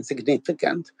quite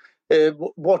insignificant.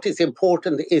 What is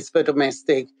important is the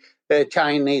domestic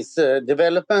Chinese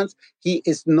development. He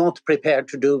is not prepared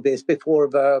to do this before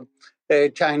the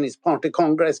Chinese Party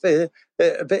Congress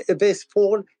this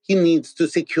fall. He needs to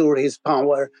secure his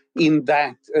power in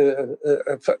that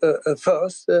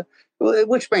first,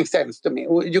 which makes sense to me.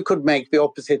 You could make the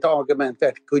opposite argument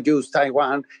that he could use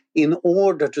Taiwan in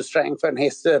order to strengthen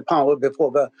his power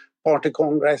before the Party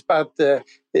Congress, but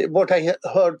what I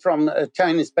heard from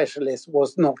Chinese specialists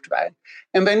was not that.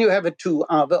 And then you have two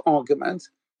other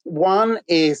arguments. One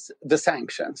is the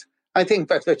sanctions. I think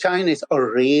that the Chinese are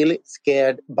really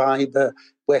scared by the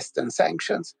Western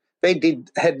sanctions. They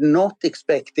had not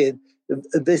expected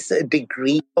this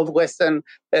degree of Western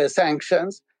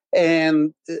sanctions,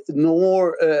 and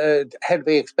nor had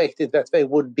they expected that they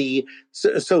would be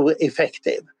so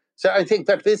effective. So I think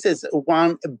that this is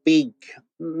one big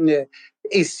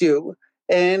issue.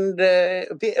 And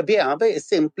the other is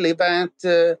simply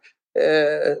that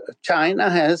China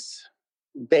has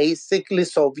basically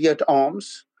Soviet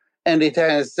arms, and it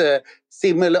has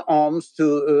similar arms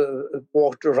to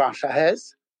what Russia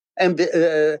has. And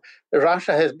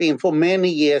Russia has been for many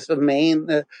years the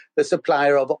main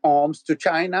supplier of arms to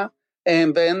China.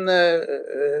 And then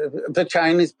the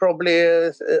Chinese probably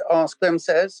ask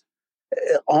themselves,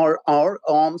 are our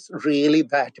arms really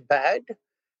that bad?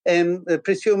 And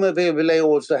presumably they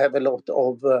also have a lot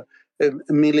of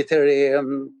military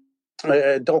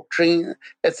doctrine,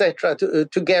 etc.,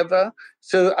 together.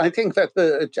 So I think that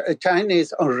the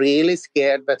Chinese are really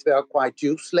scared that they are quite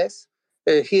useless.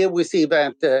 Here we see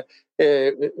that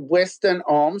Western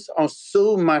arms are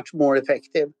so much more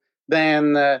effective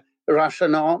than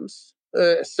Russian arms.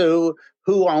 So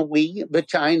who are we, the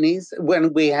Chinese,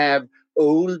 when we have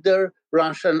older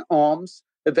Russian arms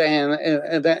than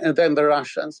the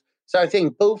Russians? So I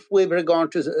think both with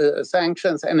regard to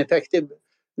sanctions and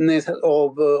effectiveness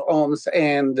of arms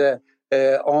and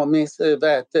armies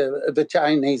that the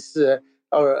Chinese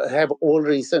have all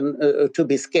reason to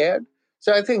be scared.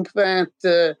 So I think that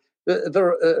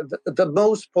the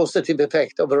most positive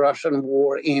effect of the Russian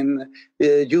war in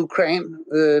Ukraine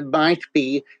might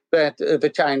be that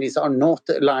the Chinese are not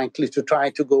likely to try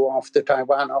to go after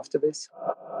Taiwan after this.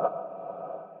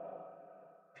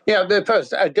 Yeah, but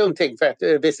first, I don't think that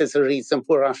this is a reason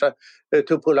for Russia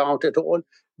to pull out at all.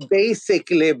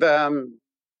 Basically,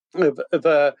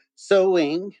 the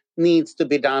sowing needs to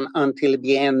be done until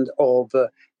the end of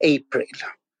April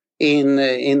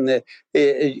in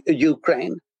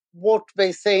Ukraine. What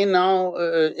they say now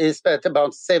is that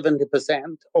about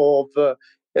 70% of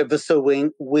the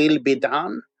sowing will be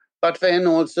done, but then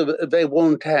also they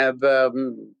won't have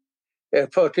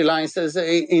fertilizers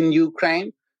in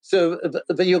Ukraine. So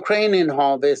the Ukrainian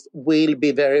harvest will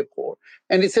be very poor.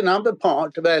 And it's another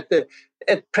part that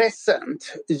at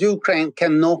present, Ukraine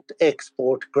cannot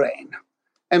export grain.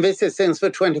 And this is since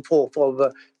the 24th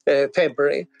of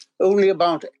February. Only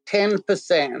about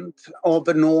 10% of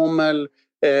the normal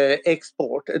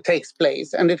export takes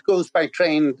place. And it goes by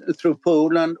train through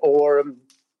Poland or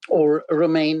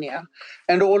Romania.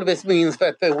 And all this means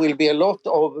that there will be a lot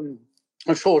of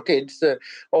shortage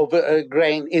of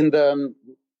grain in the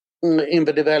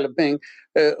developing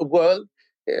world.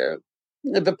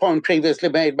 The point previously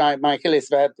made by Michael is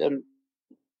that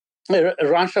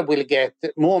Russia will get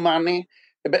more money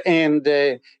and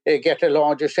get a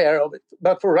larger share of it.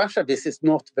 But for Russia, this is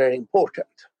not very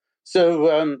important.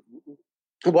 So,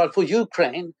 while for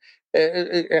Ukraine,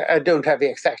 I don't have the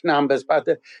exact numbers, but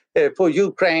for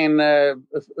Ukraine,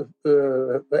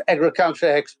 agriculture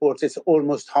exports is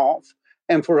almost half,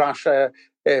 and for Russia,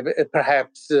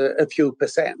 perhaps a few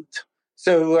percent.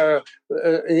 So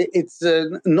it's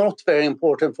not very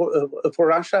important for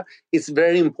Russia. It's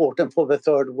very important for the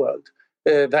third world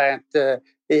that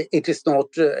it is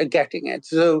not getting it.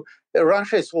 So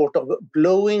Russia is sort of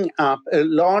blowing up a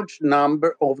large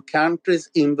number of countries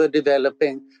in the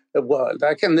developing world.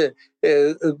 I can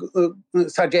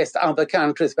suggest other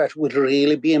countries that would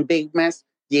really be in big mess.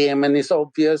 Yemen is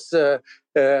obvious,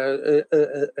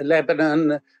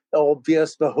 Lebanon,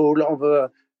 obvious, the whole of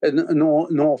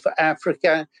North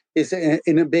Africa is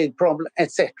in a big problem,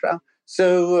 etc.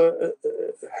 So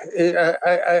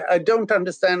I don't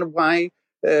understand why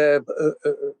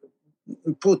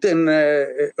Putin,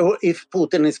 or if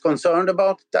Putin is concerned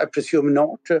about it, I presume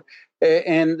not.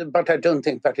 But I don't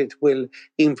think that it will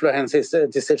influence his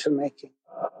decision making.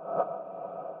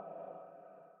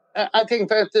 I think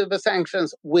that the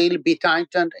sanctions will be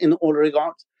tightened in all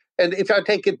regards. And if I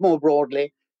take it more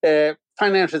broadly,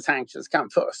 financial sanctions come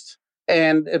first.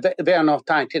 And they are not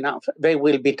tight enough. They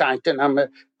will be tightened, I'm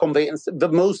convinced. The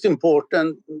most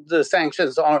important, the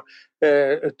sanctions are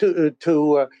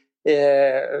to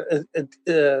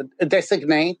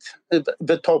designate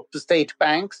the top state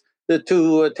banks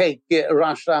to take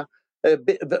Russia,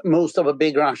 most of the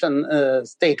big Russian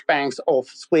state banks off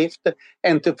SWIFT,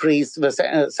 and to freeze the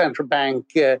central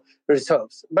bank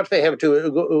reserves. But they have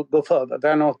to go further.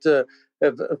 They're not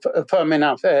firm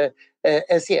enough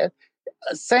as yet.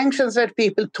 Sanctions that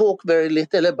people talk very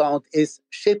little about is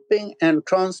shipping and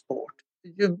transport.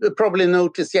 You probably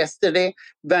noticed yesterday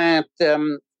that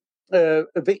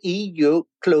the EU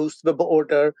closed the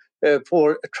border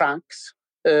for trucks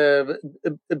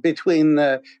between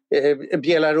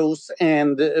Belarus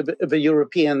and the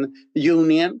European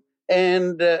Union.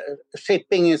 And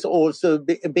shipping is also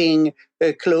being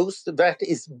closed. That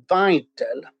is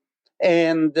vital.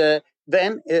 And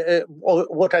then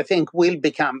what I think will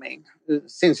be coming,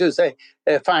 since you say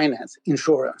finance,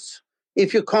 insurance.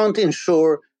 If you can't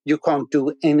insure, you can't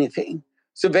do anything.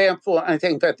 So therefore, I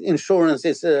think that insurance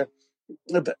is the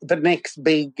next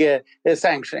big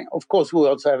sanctioning. Of course, we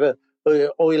also have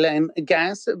oil and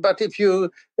gas, but if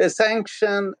you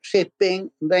sanction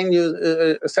shipping, then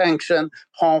you sanction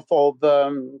half of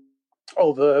the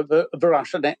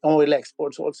Russian oil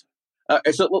exports also.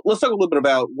 So let's talk a little bit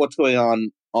about what's going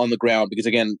on the ground, because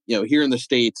again, here in the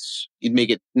States, I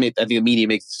think the media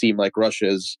makes it seem like Russia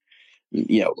is,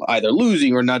 either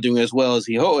losing or not doing as well as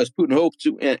Putin hoped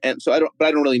to, and so I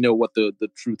don't really know what the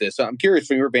truth is. So I'm curious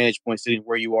from your vantage point, sitting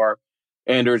where you are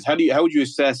Anders, how would you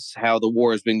assess how the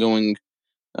war has been going?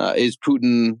 Is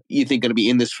Putin, you think, going to be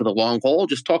in this for the long haul?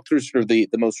 Just talk through sort of the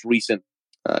most recent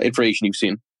information you've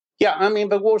seen. Yeah, I mean,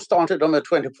 the war started on the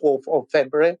 24th of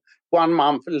February. 1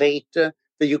 month later,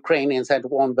 the Ukrainians had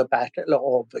won the Battle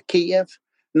of Kiev.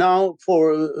 Now,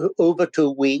 for over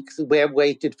 2 weeks, we have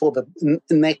waited for the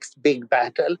next big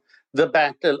battle, the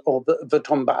Battle of the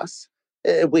Donbass,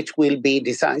 which will be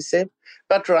decisive.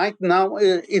 But right now,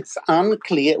 it's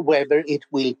unclear whether it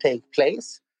will take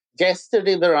place.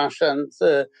 Yesterday, the Russians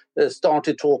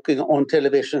started talking on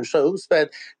television shows that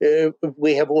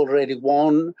we have already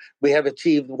won, we have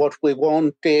achieved what we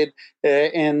wanted,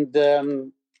 and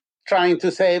trying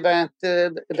to say that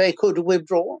they could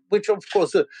withdraw, which of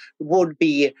course would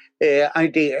be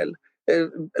ideal.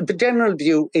 The general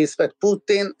view is that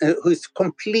Putin, who is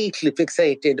completely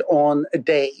fixated on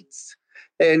dates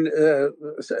and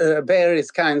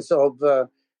various kinds of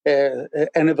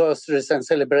anniversaries and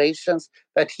celebrations,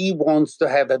 that he wants to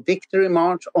have a victory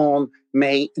march on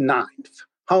May 9th.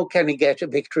 How can he get a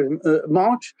victory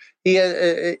march?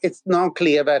 It's now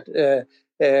clear that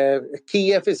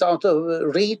Kiev is out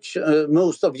of reach.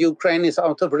 Most of Ukraine is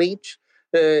out of reach.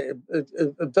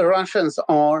 The Russians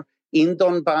are in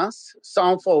Donbass,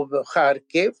 south of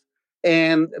Kharkiv,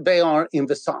 and they are in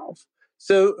the south.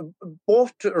 So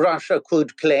what Russia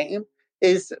could claim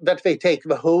is that they take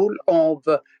the whole of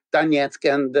Donetsk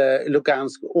and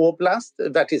Lugansk Oblast,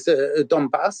 that is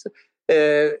Donbass.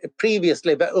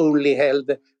 Previously, they only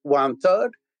held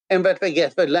 1/3, and that they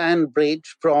get the land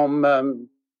bridge from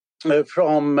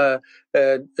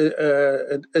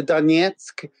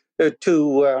Donetsk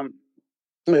to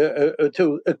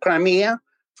Crimea.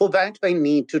 For that, they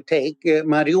need to take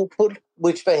Mariupol,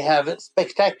 which they have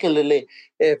spectacularly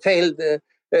failed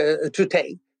to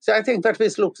take. So I think that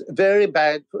this looks very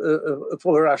bad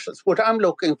for Russians. What I'm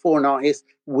looking for now is,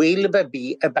 will there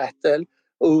be a battle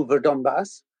over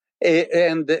Donbass?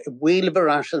 And will the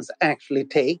Russians actually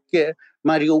take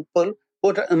Mariupol?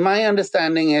 But my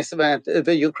understanding is that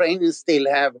the Ukrainians still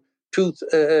have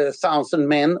 2,000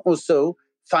 men or so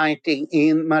fighting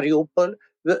in Mariupol.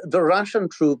 The Russian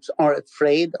troops are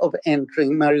afraid of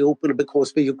entering Mariupol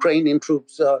because the Ukrainian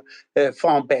troops are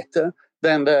far better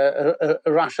than the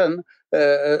Russian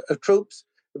troops.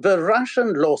 The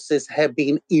Russian losses have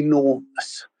been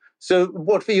enormous. So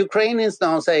what the Ukrainians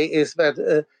now say is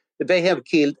that they have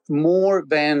killed more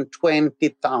than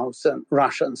 20,000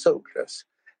 Russian soldiers.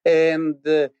 And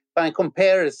by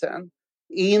comparison,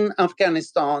 in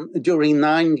Afghanistan, during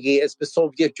 9 years, the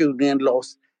Soviet Union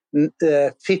lost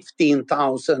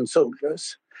 15,000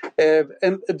 soldiers.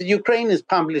 And the Ukrainians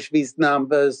publish these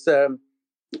numbers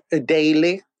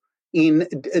daily in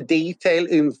detail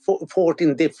in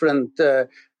 14 different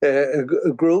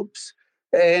groups.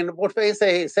 And what they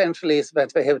say essentially is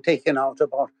that they have taken out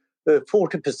about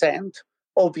 40%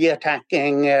 of the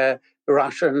attacking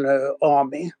Russian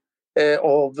army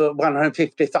of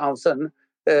 150,000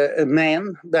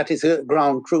 men. That is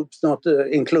ground troops, not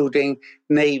including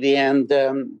Navy and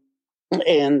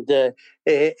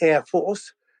Air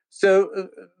Force. So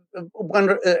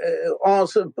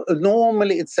also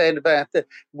normally it's said that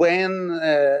when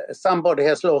somebody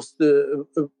has lost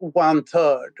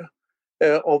 1/3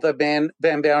 of the men,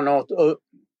 then they are not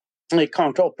they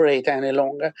can't operate any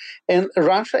longer. And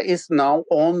Russia is now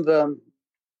on the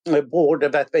border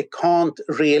that they can't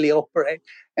really operate.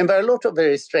 And there are a lot of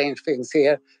very strange things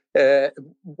here.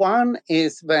 One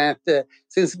is that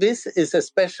since this is a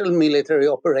special military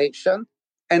operation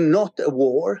and not a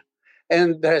war,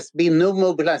 and there's been no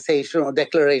mobilization or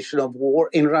declaration of war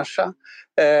in Russia,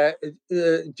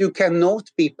 you cannot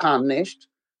be punished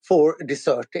for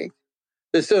deserting.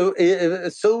 So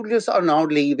soldiers are now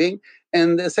leaving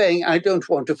and saying, I don't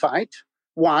want to fight.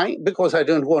 Why? Because I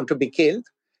don't want to be killed.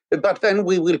 But then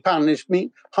we will punish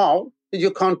me. How?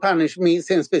 You can't punish me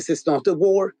since this is not a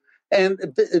war. And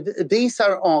these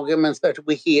are arguments that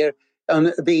we hear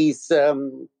on these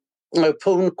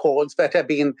phone calls that have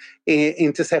been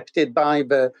intercepted by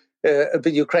the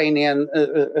Ukrainian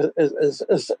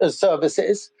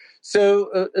services. So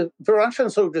the Russian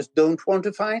soldiers don't want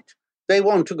to fight. They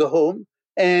want to go home.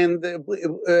 And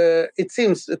it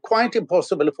seems quite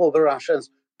impossible for the Russians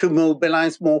to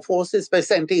mobilize more forces. They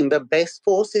sent in the best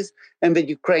forces, and the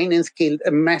Ukrainians killed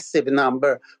a massive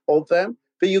number of them.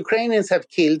 The Ukrainians have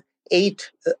killed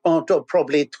 8 out of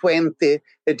probably 20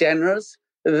 generals.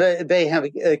 They have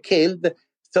killed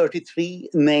 33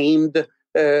 named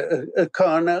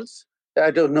colonels.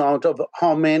 I don't know out of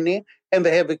how many. And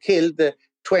they have killed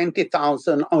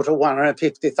 20,000 out of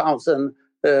 150,000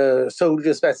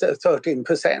 soldiers. That's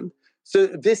 13%. So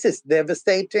this is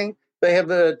devastating. They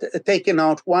have taken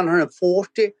out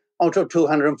 140 out of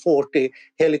 240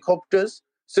 helicopters.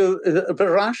 So the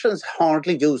Russians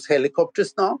hardly use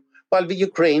helicopters now, while the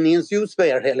Ukrainians use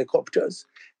their helicopters.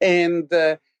 And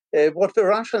what the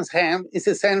Russians have is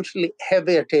essentially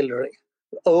heavy artillery,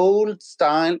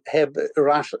 old-style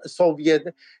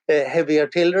Soviet heavy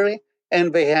artillery,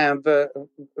 and they have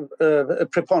a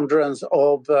preponderance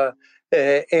of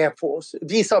Air Force.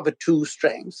 These are the two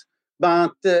strengths.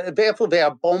 But therefore, they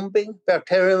are bombing, they are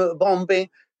terror bombing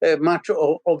much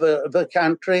of the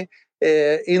country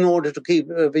in order to keep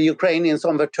the Ukrainians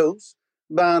on their toes.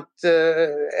 But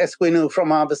as we know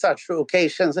from other such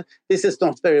occasions, this is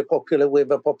not very popular with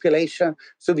the population.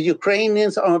 So the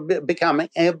Ukrainians are becoming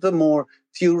ever more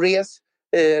furious.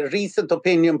 Recent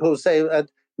opinion polls say that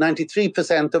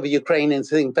 93% of the Ukrainians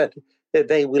think that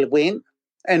they will win,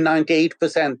 and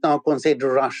 98% now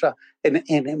consider Russia an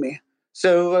enemy.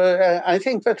 So I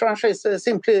think that Russia is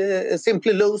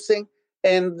simply losing,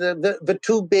 and the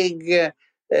two big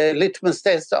litmus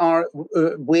tests are,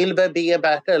 will there be a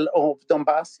battle of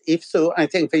Donbass? If so, I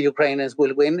think the Ukrainians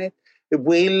will win it.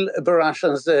 Will the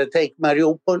Russians take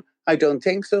Mariupol? I don't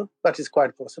think so, but it's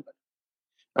quite possible.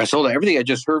 So everything I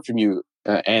just heard from you,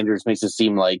 Anders, makes it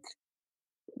seem like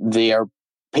they are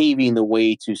paving the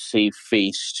way to save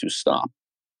face to stop,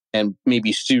 and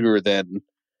maybe sooner than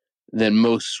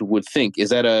most would think.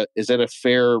 Is that a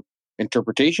fair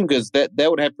interpretation? Because that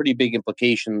would have pretty big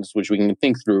implications, which we can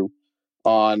think through,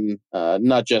 on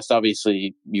not just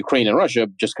obviously Ukraine and Russia,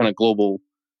 just kind of global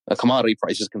commodity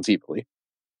prices conceivably.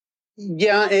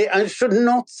 Yeah, I should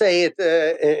not say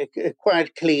it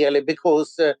quite clearly,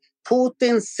 because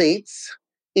Putin sits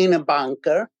in a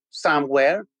bunker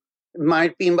somewhere. It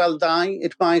might be in Valdai,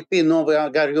 it might be in Novaya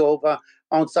Garyova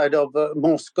outside of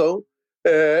Moscow,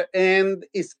 and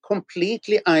is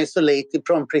completely isolated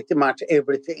from pretty much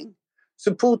everything.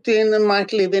 So Putin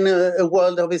might live in a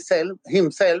world of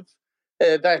himself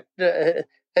that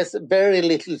has very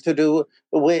little to do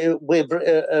with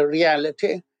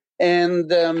reality.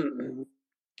 And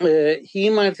he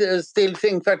might still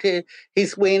think that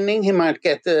he's winning. He might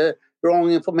get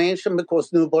wrong information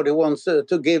because nobody wants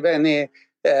to give any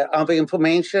other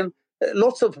information.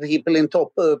 Lots of people in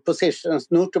top positions,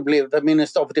 notably the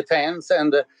Minister of Defense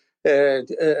and General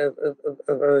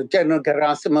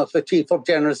Gerasimov, the Chief of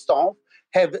General Staff,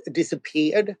 have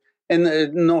disappeared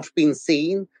and not been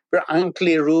seen. There are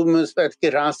unclear rumors that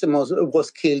Gerasimov was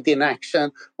killed in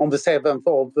action on the 7th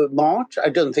of March. I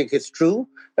don't think it's true,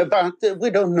 but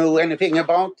we don't know anything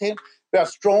about him. There are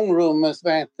strong rumors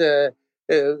that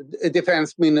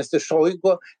Defense Minister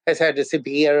Shoigu has had a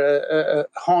severe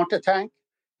heart attack.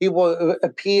 He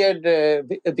appeared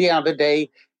the other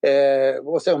day,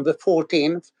 was on the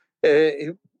 14th,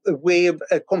 with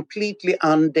a completely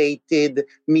undated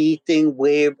meeting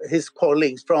with his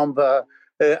colleagues from the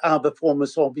other former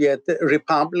Soviet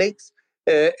republics.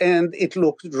 And it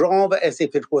looked rather as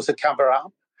if it was a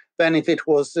cover-up than if it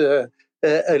was a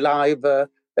live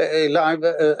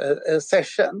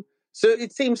session. So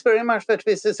it seems very much that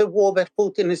this is a war that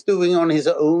Putin is doing on his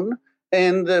own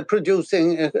and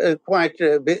producing quite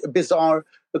bizarre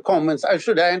comments. I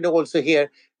should add also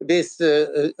here this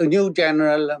new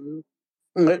general,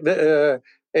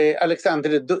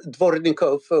 Alexander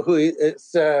Dvornikov, who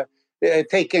is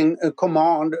taking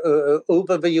command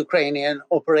over the Ukrainian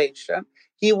operation.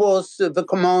 He was the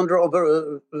commander of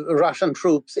Russian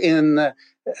troops in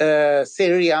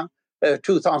Syria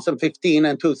 2015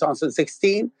 and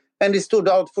 2016, and he stood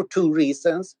out for two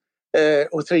reasons,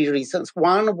 or three reasons.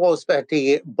 One was that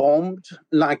he bombed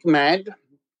like mad.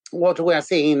 What we are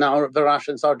seeing now, the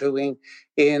Russians are doing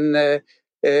in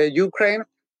Ukraine.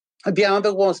 The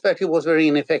other was that he was very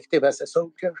ineffective as a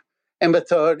soldier. And the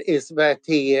third is that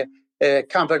he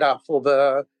covered up for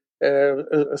the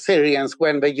Syrians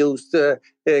when they used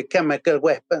chemical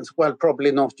weapons, while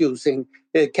probably not using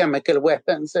chemical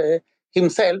weapons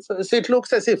himself. So it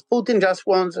looks as if Putin just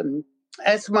wants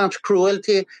as much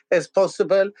cruelty as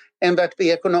possible, and that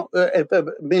the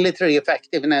military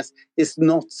effectiveness is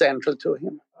not central to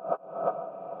him.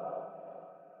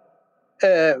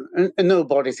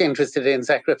 Nobody's interested in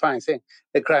sacrificing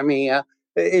the Crimea.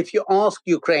 If you ask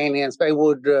Ukrainians, they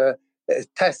would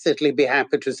tacitly be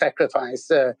happy to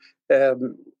sacrifice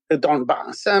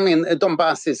Donbass. I mean,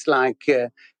 Donbass is like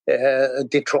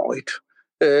Detroit.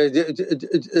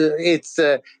 It's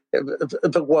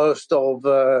the worst of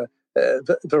the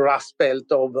Rust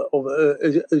Belt of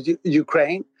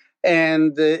Ukraine,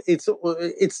 and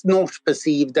it's not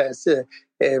perceived as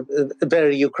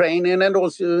very Ukrainian, and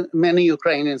also many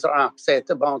Ukrainians are upset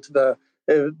about the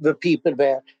people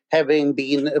there having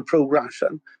been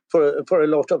pro-Russian for a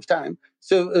lot of time.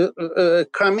 So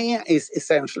Crimea is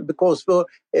essential because for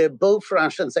both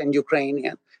Russians and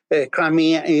Ukrainians,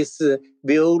 Crimea is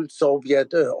the old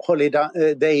Soviet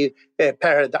holiday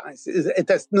paradise. It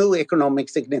has no economic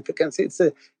significance. It's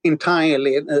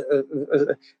entirely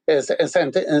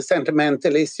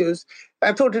sentimental issues.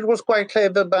 I thought it was quite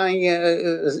clever by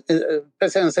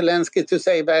President Zelensky to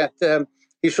say that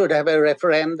he should have a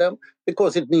referendum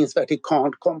because it means that he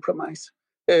can't compromise.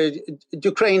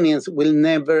 Ukrainians will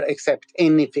never accept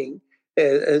anything,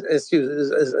 as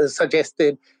you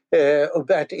suggested,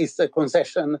 that is a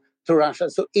concession to Russia.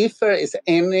 So if there is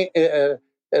any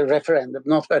referendum,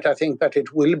 not that I think that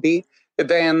it will be,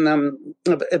 then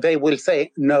they will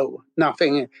say no,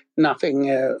 nothing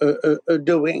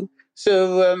doing.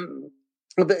 So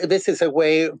this is a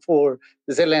way for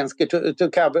Zelensky to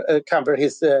cover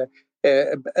his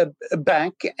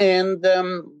back. And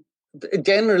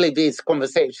generally these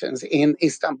conversations in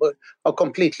Istanbul are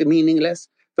completely meaningless.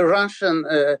 The Russian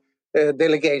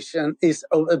delegation is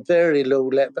of a very low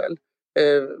level.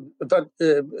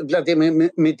 Vladimir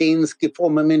Medinsky,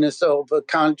 former Minister of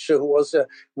Culture, who was a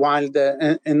wild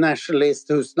nationalist,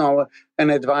 who's now an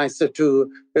advisor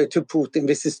to Putin.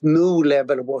 This is no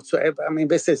level whatsoever. I mean,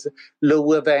 this is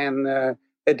lower than a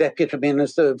deputy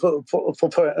minister for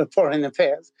foreign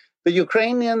affairs. The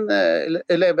Ukrainian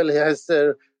level has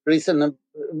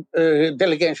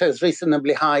delegation has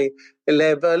reasonably high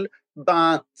level,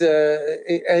 but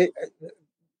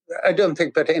I don't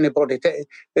think that anybody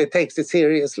takes it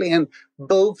seriously. And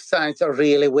both sides are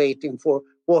really waiting for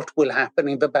what will happen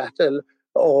in the battle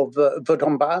of the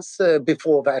Donbass.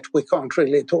 Before that, we can't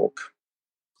really talk.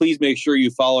 Please make sure you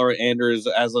follow Anders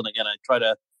Aslund. Again, I try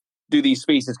to do these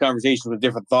spaces conversations with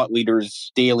different thought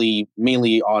leaders daily,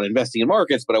 mainly on investing in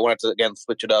markets, but I wanted to, again,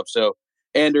 switch it up. So,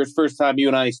 Anders, first time you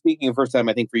and I speaking, first time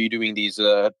I think for you doing these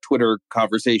Twitter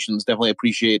conversations. Definitely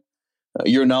appreciate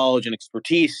your knowledge and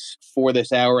expertise for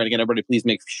this hour. And again, everybody, please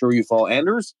make sure you follow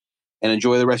Anders and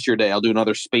enjoy the rest of your day. I'll do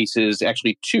another spaces,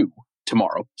 actually 2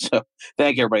 tomorrow. So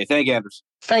thank you, everybody. Thank you, Anders.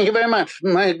 Thank you very much.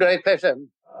 My great pleasure.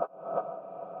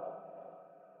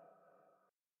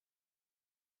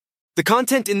 The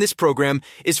content in this program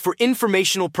is for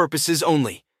informational purposes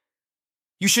only.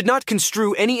 You should not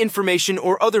construe any information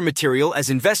or other material as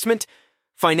investment,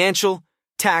 financial,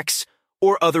 tax,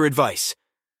 or other advice.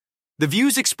 The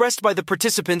views expressed by the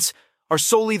participants are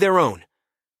solely their own.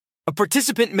 A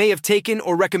participant may have taken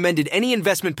or recommended any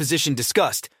investment position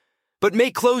discussed, but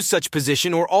may close such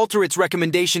position or alter its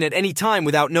recommendation at any time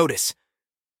without notice.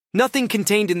 Nothing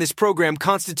contained in this program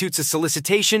constitutes a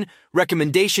solicitation,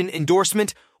 recommendation,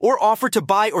 endorsement, or offer to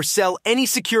buy or sell any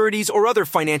securities or other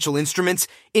financial instruments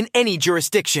in any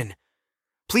jurisdiction.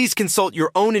 Please consult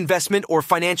your own investment or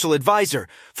financial advisor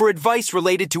for advice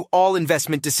related to all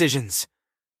investment decisions.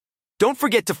 Don't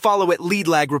forget to follow at Lead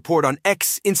Lag Report on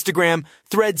X, Instagram,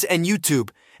 Threads, and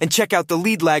YouTube, and check out the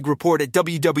Lead Lag Report at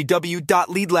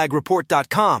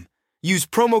www.leadlagreport.com. Use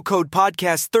promo code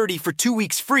podcast30 for 2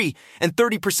 weeks free and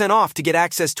 30% off to get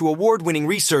access to award-winning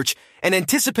research and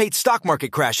anticipate stock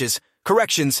market crashes,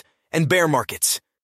 corrections, and bear markets.